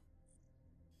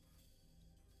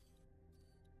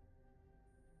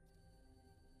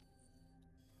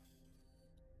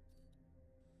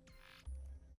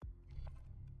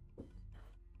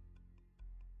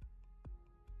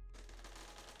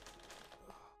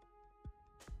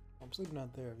 I'm sleeping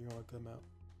out there if you want to come out.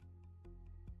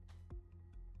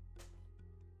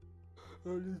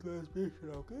 Oh, this last mission,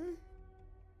 okay?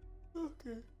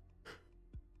 Okay.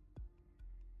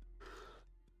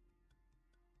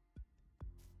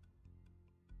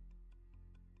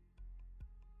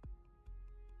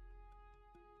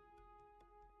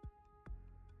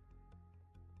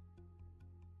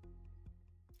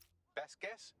 Best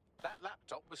guess? That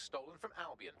laptop was stolen from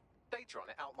Albion. Data on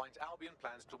it outlines Albion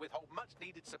plans to withhold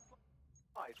much-needed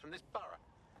supplies from this borough.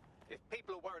 If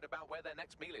people are worried about where their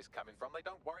next meal is coming from, they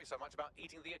don't worry so much about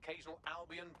eating the occasional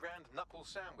Albion brand knuckle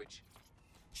sandwich.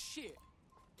 Shit.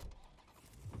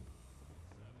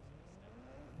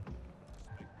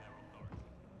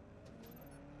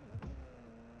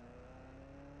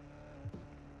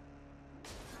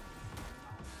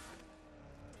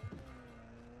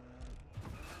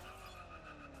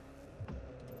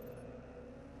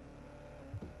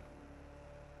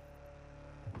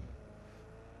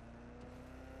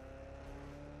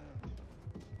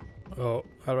 Oh,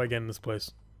 how do I get in this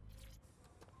place?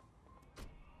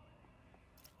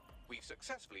 We've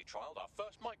successfully trialed our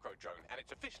first microdrone, and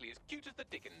it's officially as cute as the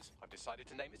dickens. I've decided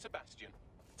to name it Sebastian.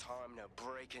 Time to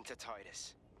break into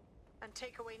Titus. And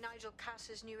take away Nigel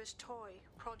Cass's newest toy,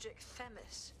 Project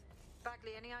THEMIS.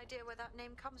 Bagley, any idea where that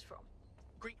name comes from?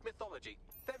 Greek mythology.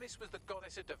 Themis was the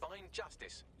goddess of divine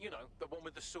justice. You know, the one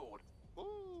with the sword.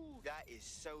 Ooh, that is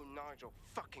so Nigel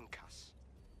fucking Cass.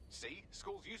 See?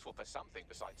 School's useful for something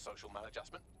besides social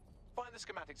maladjustment. Find the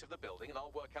schematics of the building and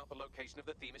I'll work out the location of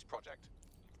the THEMIS project.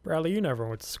 Bradley, you never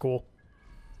went to school.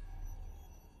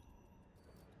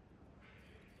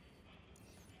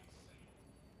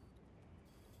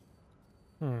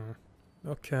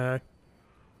 Okay.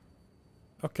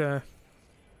 Okay.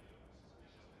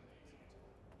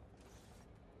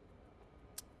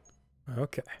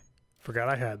 Okay. Forgot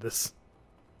I had this.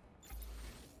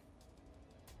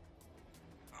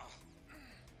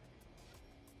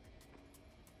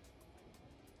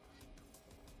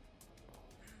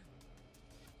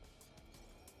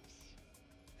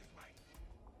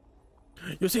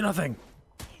 You see nothing.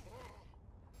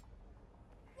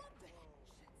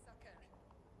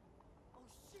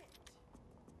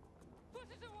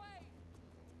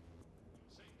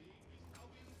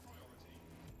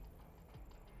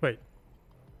 Wait.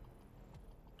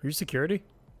 Are you security?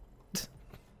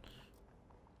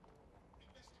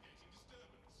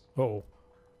 Oh.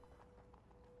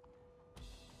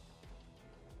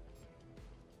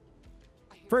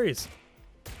 Freeze.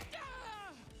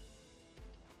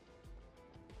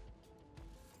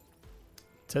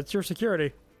 That's your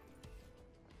security.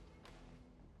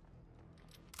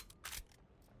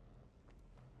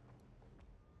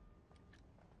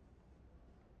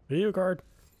 Are you a guard?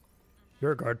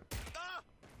 You're a guard.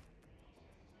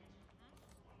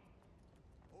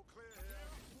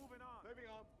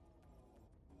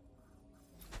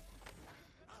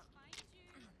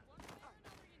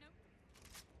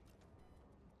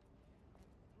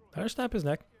 Did I snap his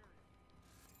neck?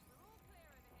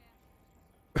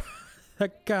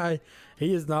 That guy,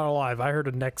 he is not alive. I heard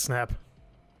a neck snap.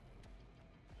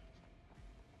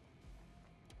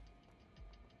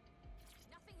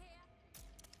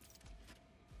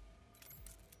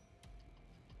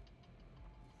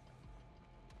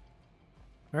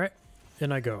 All right,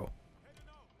 in I go.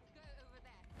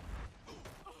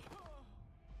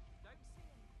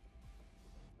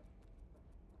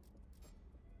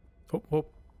 Oh, oh.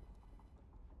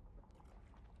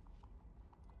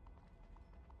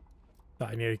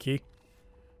 I need a key.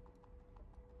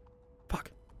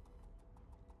 Fuck.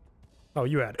 Oh,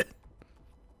 you had it.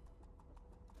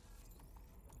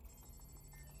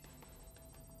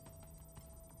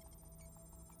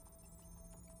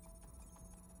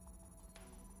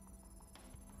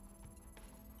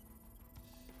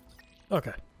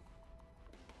 Okay.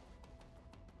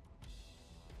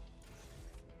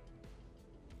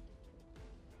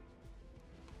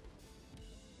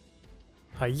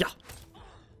 Hiya.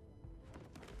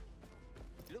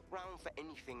 Look round for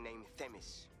anything named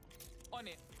THEMIS. On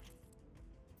it.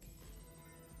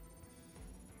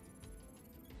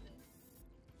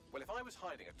 Well, if I was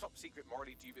hiding a top-secret,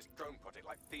 morally dubious drone project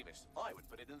like THEMIS, I would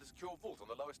put it in the secure vault on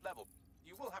the lowest level.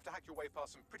 You will have to hack your way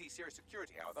past some pretty serious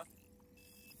security, however.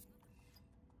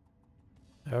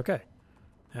 Okay.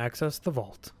 Access the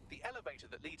vault. The elevator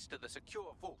that leads to the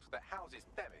secure vault that houses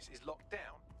THEMIS is locked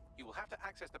down. You will have to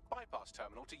access the bypass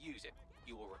terminal to use it.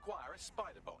 You will require a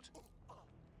spider bot.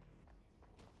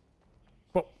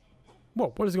 Whoa.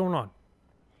 Whoa, what is going on?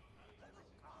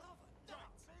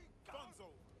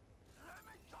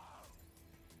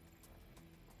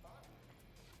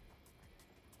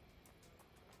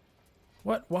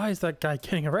 What? Why is that guy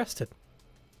getting arrested?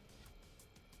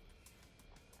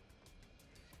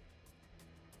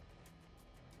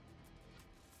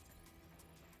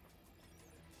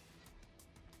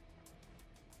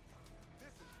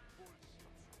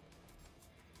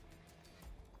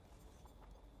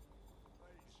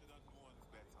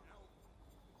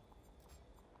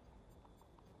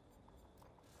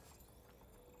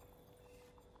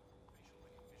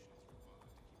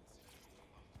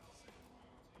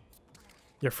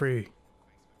 You're free.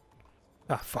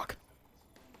 Ah, fuck.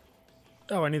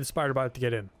 Oh, I need the spider bot to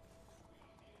get in.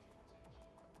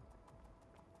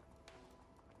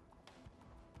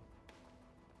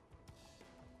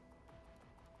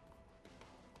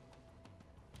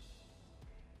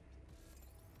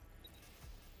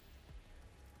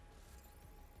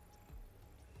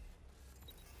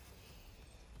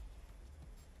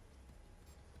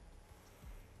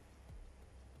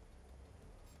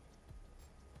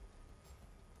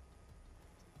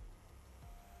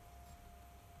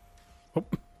 Oh.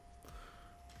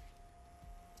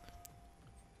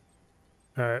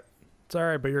 Alright. It's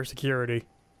alright, but you're security.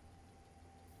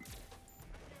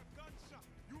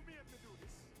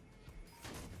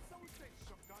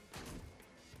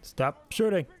 Stop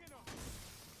shooting.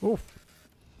 Oof.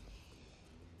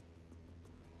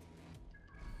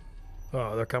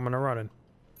 Oh, they're coming and running.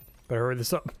 Better hurry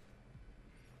this up.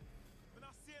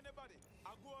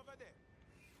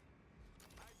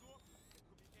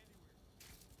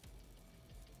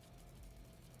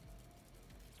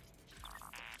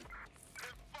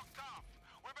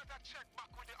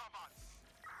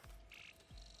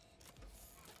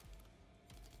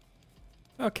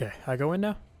 Okay, I go in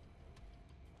now?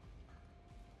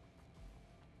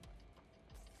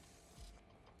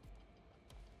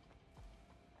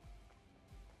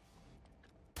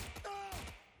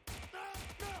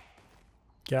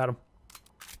 Got him.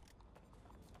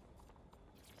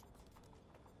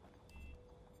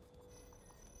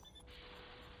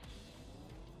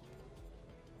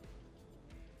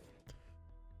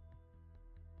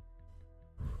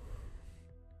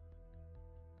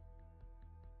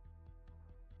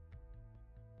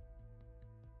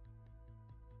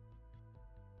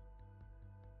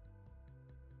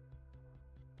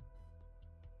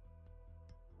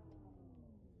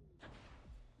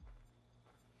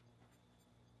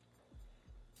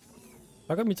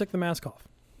 How come you took the mask off?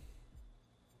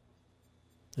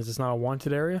 Is this not a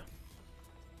wanted area?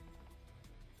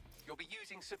 You'll be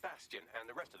using Sebastian and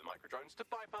the rest of the microdrones to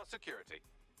bypass security.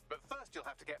 But first you'll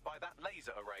have to get by that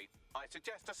laser array. I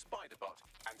suggest a spider bot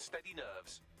and steady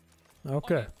nerves.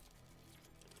 Okay.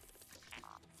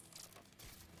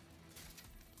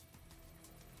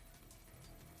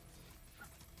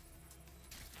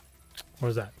 What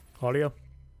is that? Audio?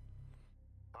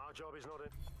 Our job is not in.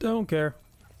 Don't care.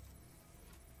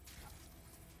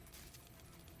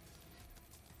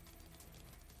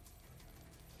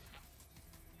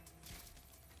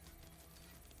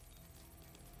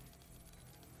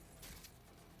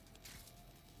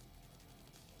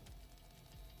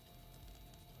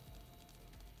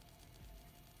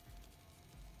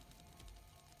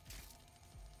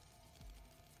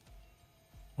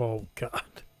 Oh, God.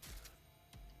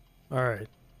 Alright.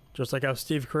 Just like how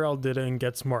Steve Carell did it in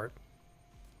Get Smart.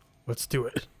 Let's do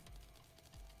it.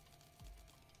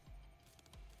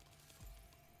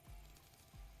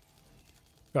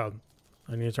 Oh,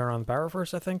 I need to turn on the power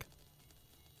first, I think.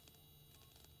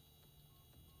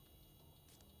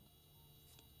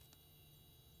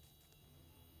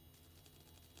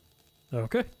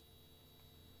 Okay.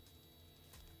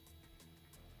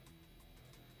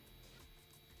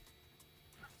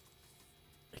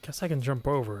 I guess I can jump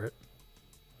over it.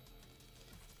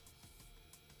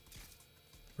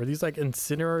 Are these like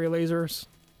incendiary lasers?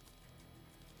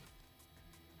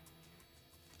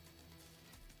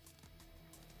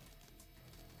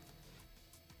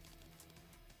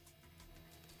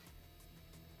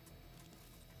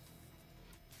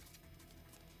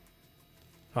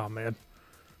 Oh man.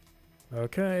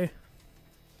 Okay.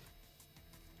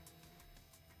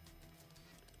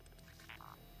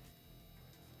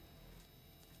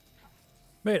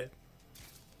 Made it.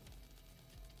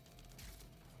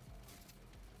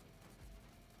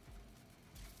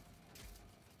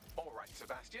 All right,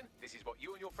 Sebastian, this is what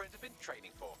you and your friends have been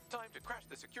training for. Time to crash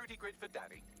the security grid for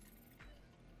Daddy.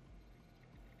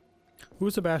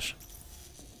 Who's Sebastian?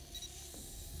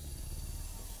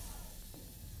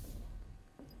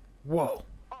 Whoa.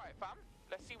 Alright, fam.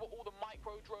 Let's see what all the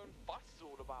microdrone fuss is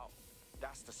all about.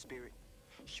 That's the spirit.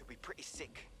 Should be pretty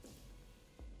sick.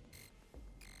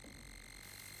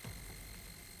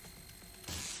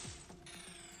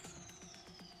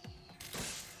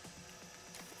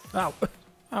 Ow.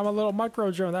 I'm a little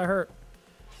microdrone. That hurt.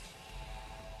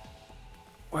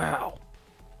 Wow.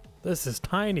 This is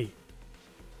tiny.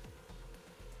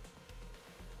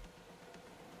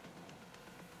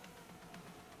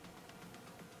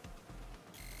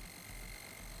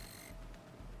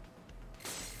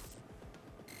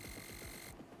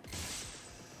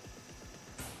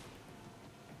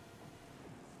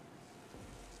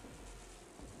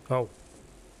 Oh.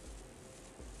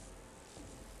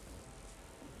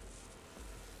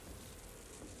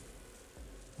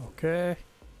 Okay.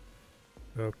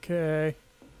 Okay.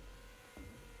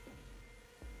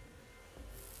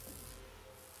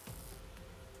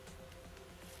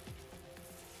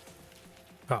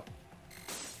 Oh.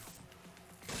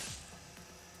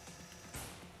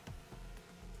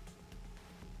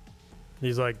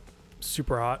 He's like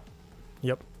super hot.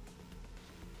 Yep.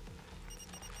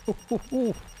 Ooh, ooh,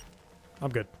 ooh. I'm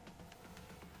good.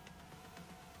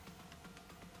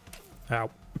 Ow.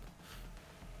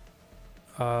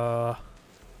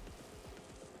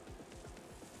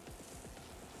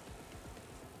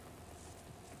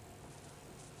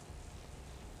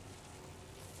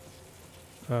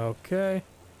 Okay.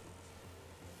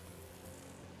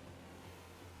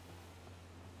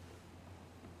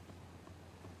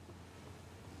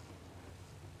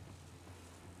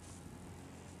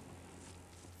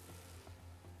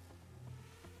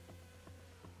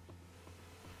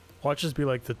 Watch this be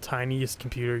like the tiniest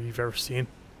computer you've ever seen.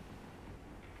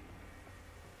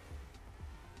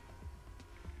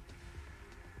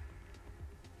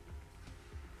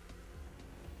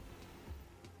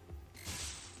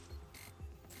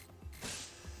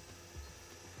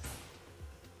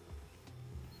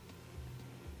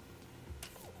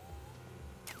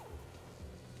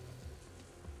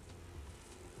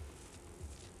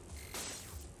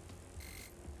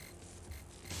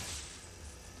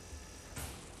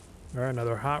 Alright,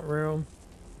 another hot room.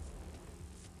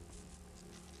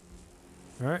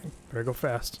 Alright, better go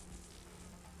fast.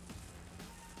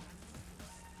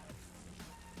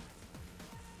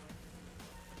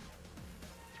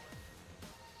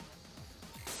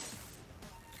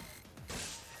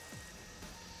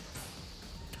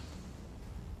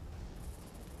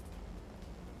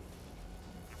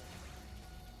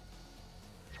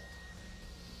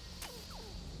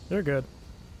 They're good.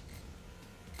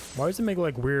 Why does it make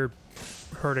like weird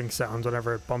hurting sounds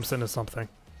whenever it bumps into something?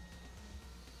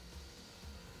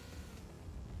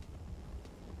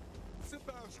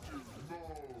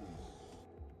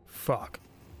 Fuck.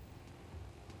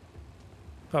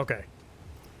 Okay.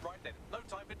 Right then, no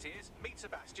time for tears. Meet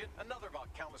Sebastian, another of our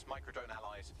countless microdrone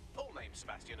allies. All named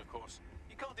Sebastian, of course.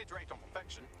 You can't iterate on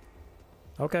perfection.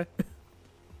 Okay.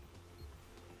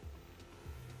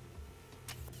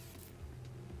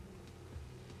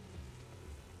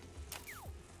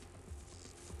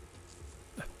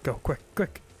 Go, quick,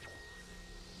 quick.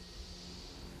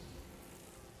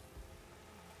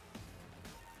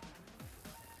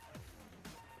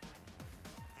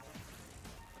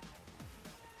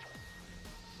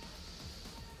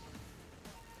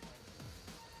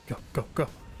 Go, go, go.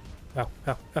 Ow,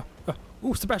 ow, ow, ow.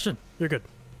 Ooh, Sebastian, you're good.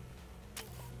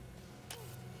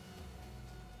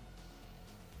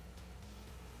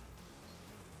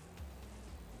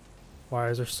 Why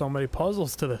is there so many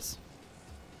puzzles to this?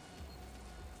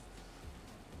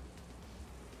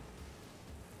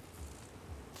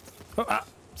 Oh, ah,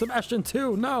 Sebastian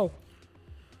 2, no!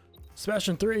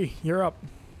 Sebastian 3, you're up.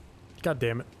 God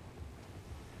damn it.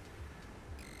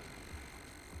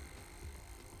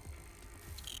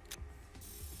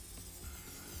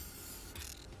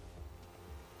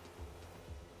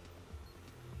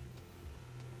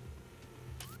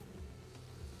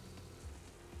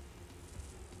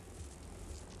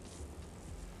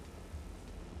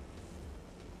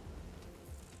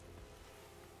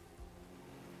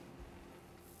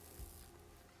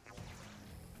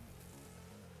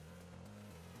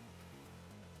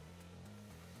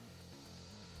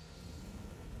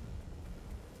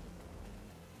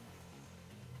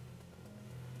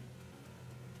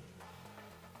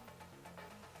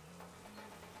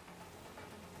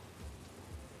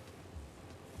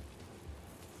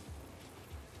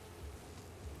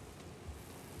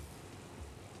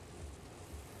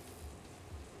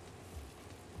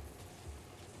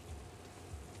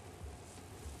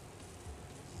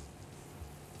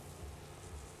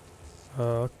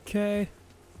 Okay.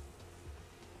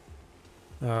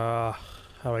 How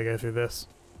do I get through this?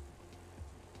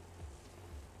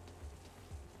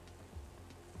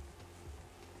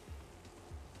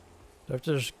 Do I have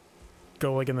to just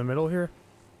go like in the middle here?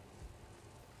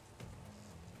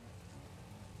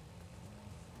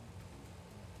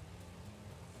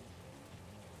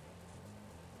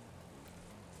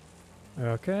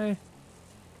 Okay.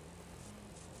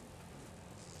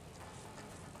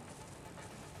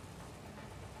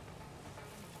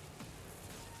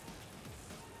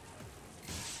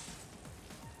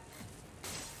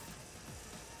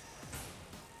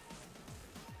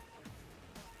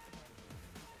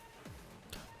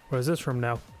 What is this room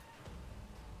now?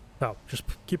 Oh, just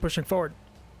keep pushing forward.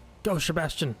 Go,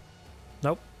 Sebastian.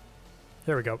 Nope.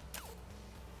 There we go.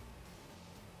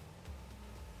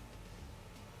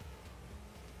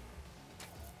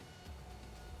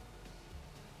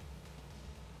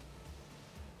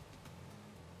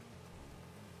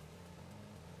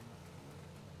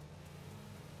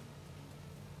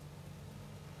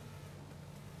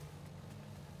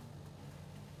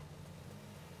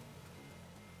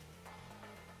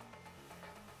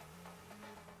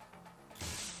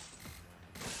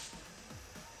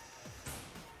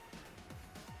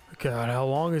 God, how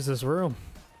long is this room?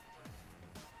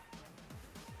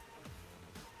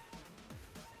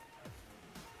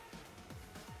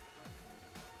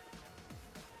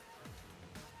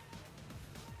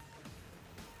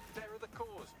 There are the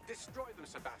cores. Destroy them,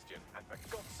 Sebastian, and for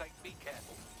God's sake, be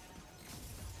careful.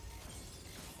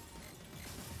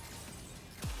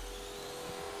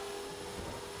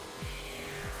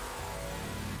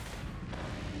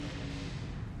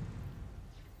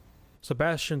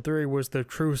 Sebastian 3 was the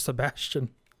true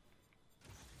Sebastian.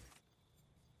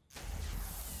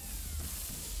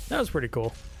 That was pretty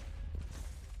cool.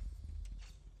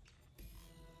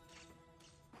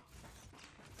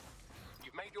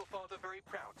 You've made your father very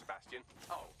proud, Sebastian.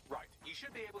 Oh, right. You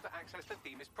should be able to access the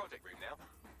THEMIS project room now.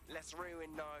 Let's ruin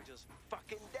Nigel's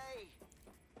fucking day.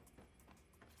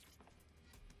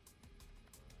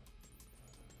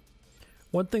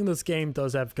 One thing this game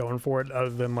does have going for it,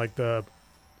 other than like the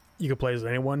you can play as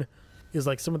anyone, is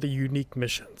like some of the unique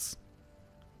missions.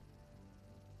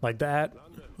 Like that,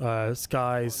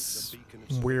 Sky's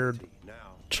weird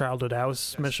childhood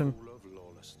house mission.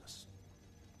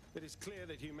 It is clear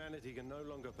that humanity can no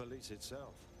longer police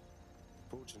itself.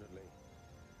 Fortunately,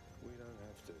 we don't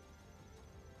have to.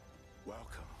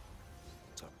 Welcome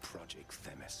to Project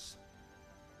THEMIS.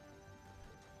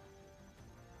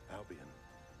 Albion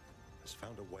has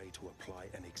found a way to apply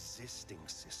an existing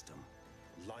system,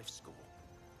 LifeScore,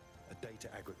 a data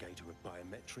aggregator of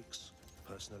biometrics,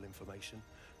 personal information,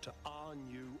 to our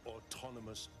new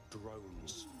autonomous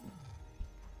drones.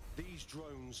 These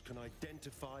drones can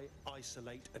identify,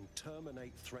 isolate, and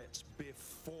terminate threats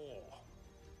before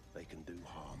they can do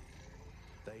harm.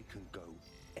 They can go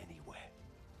anywhere,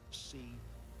 see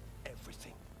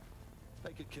everything.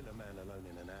 They could kill a man alone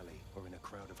in an alley or in a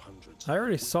crowd of hundreds. I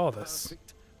already saw this.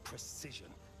 Perfect precision.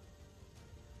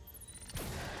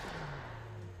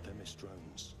 THEMIS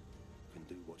drones can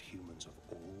do what humans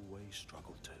have always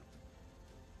struggled to.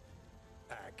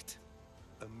 Act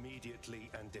immediately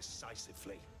and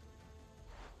decisively.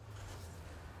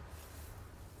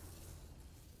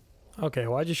 Okay,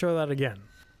 why'd you show that again?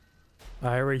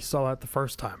 I already saw that the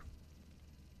first time.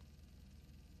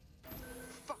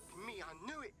 Fuck me, I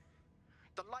knew it.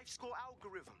 The LifeScore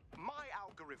algorithm. My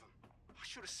algorithm. I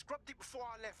should have scrubbed it before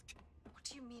I left. What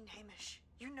do you mean, Hamish?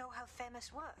 You know how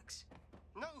THEMIS works.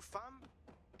 No, fam.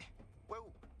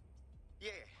 Well,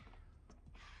 yeah.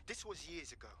 This was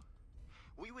years ago.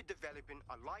 We were developing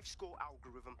a LifeScore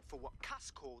algorithm for what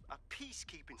Cass called a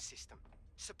peacekeeping system.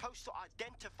 Supposed to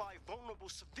identify vulnerable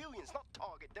civilians, not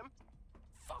target them.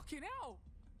 Fucking hell!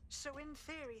 So in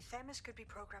theory, THEMIS could be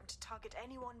programmed to target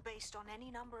anyone based on any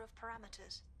number of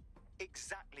parameters.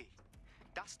 Exactly.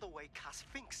 That's the way Cass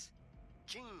thinks.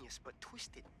 Genius, but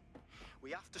twisted.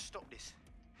 We have to stop this.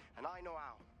 And I know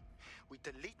how. We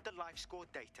delete the LifeScore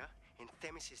data and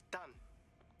THEMIS is done.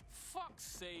 Fuck's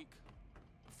sake.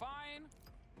 Fine.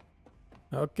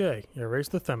 Okay, erase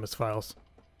the THEMIS files.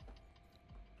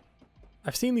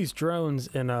 I've seen these drones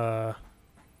in,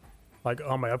 like,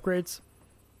 on my upgrades.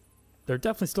 They're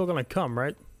definitely still gonna come,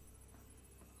 right?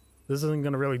 This isn't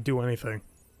gonna really do anything.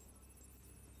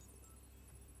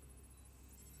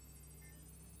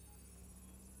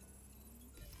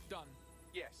 Done.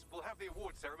 Yes, we'll have the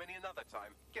award ceremony another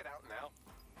time. Get out now.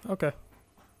 Okay.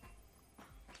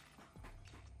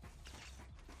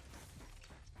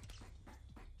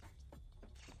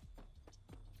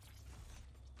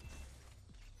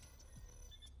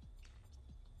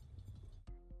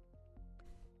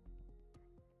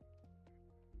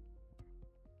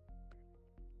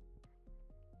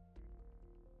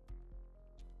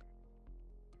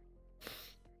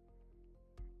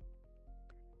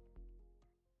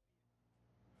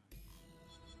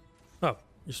 Oh,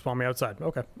 you spawned me outside.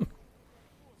 Okay.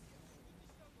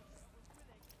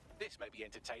 This may be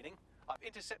entertaining. I've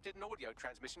intercepted an audio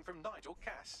transmission from Nigel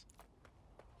Cass.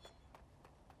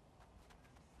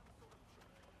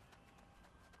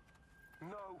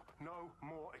 No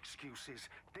more excuses.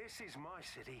 This is my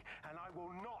city, and I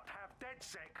will not have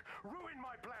DedSec ruin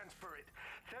my plans for it.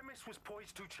 THEMIS was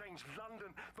poised to change London,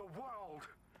 the world.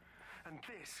 And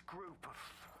this group of...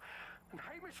 And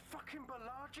Hamish fucking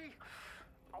Balaji?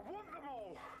 I want them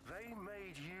all. They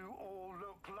made you all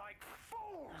look like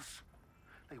fools.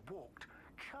 They walked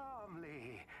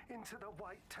calmly into the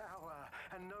White Tower,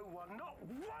 and no one, not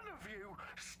one of you,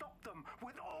 stopped them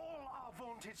with all our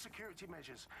vaunted security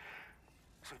measures.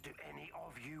 So do any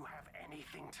of you have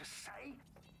anything to say?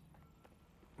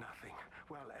 Nothing.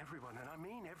 Well, everyone, and I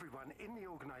mean everyone in the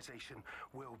organization,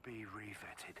 will be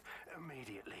revetted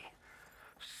immediately.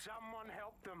 Someone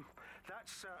help them,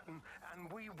 that's certain,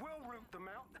 and we will root them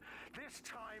out. This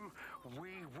time,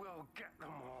 we will get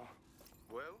them all.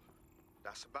 Well,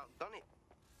 that's about done it.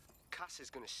 Cass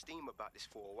is gonna steam about this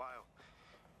for a while.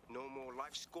 No more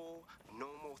LifeScore, no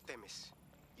more THEMIS.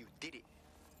 You did it.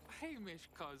 Hamish,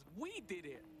 cuz, we did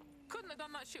it. Couldn't have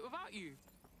done that shit without you.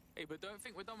 Hey, but don't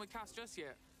think we're done with Cass just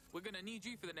yet. We're gonna need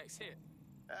you for the next hit.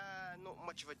 Not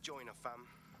much of a joiner, fam.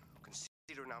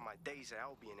 Considering how my days at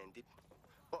Albion ended.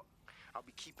 But I'll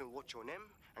be keeping watch on them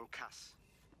and Cass.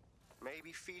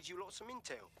 Maybe feed you lots of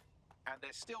intel. And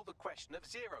there's still the question of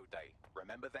Zero Day.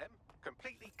 Remember them?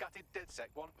 Completely gutted DedSec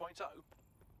 1.0.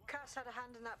 Cass had a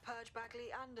hand in that purge,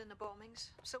 Bagley, and in the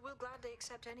bombings, so we'll gladly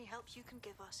accept any help you can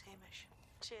give us, Hamish.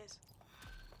 Cheers.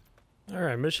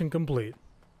 Alright, mission complete.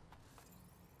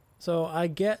 So I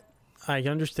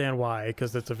understand why,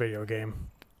 because it's a video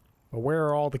game. But where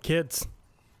are all the kids?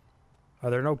 Are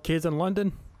there no kids in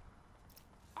London?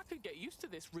 I could get used to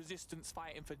this resistance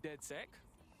fighting for DedSec.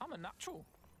 I'm a natural.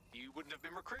 You wouldn't have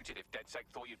been recruited if DedSec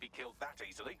thought you'd be killed that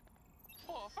easily.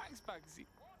 Oh, thanks, Bagsy.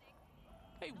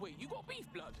 Hey, wait, you got beef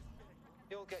blood?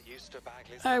 You'll get used to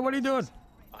Bagley's. Hey, what are you doing?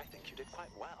 I think you did quite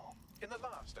well. In the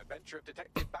last adventure of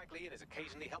Detective Bagley and his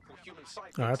occasionally helpful human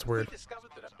sidekicks, Oh, that's weird. we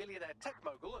discovered that a billionaire tech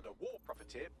mogul and a war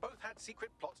profiteer both had secret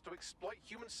plots to exploit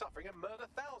human suffering and murder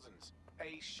thousands.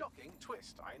 A shocking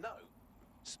twist, I know.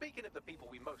 Speaking of the people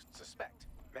we most suspect,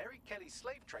 Mary Kelly's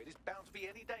slave trade is bound to be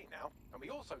any day now, and we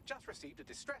also just received a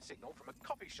distress signal from a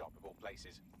coffee shop of all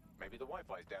places. Maybe the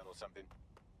Wi-Fi's down or something.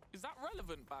 Is that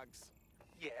relevant, Bags?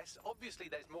 Yes, obviously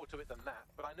there's more to it than that,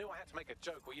 but I knew I had to make a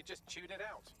joke or you just tune it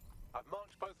out. I've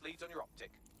marked both leads on your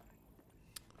optic.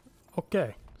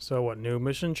 Okay, so what, new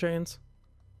mission chains?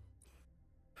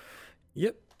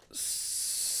 Yep.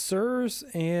 Sirs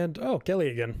and... oh, Kelly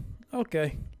again.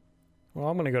 Okay. Well,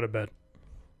 I'm gonna go to bed.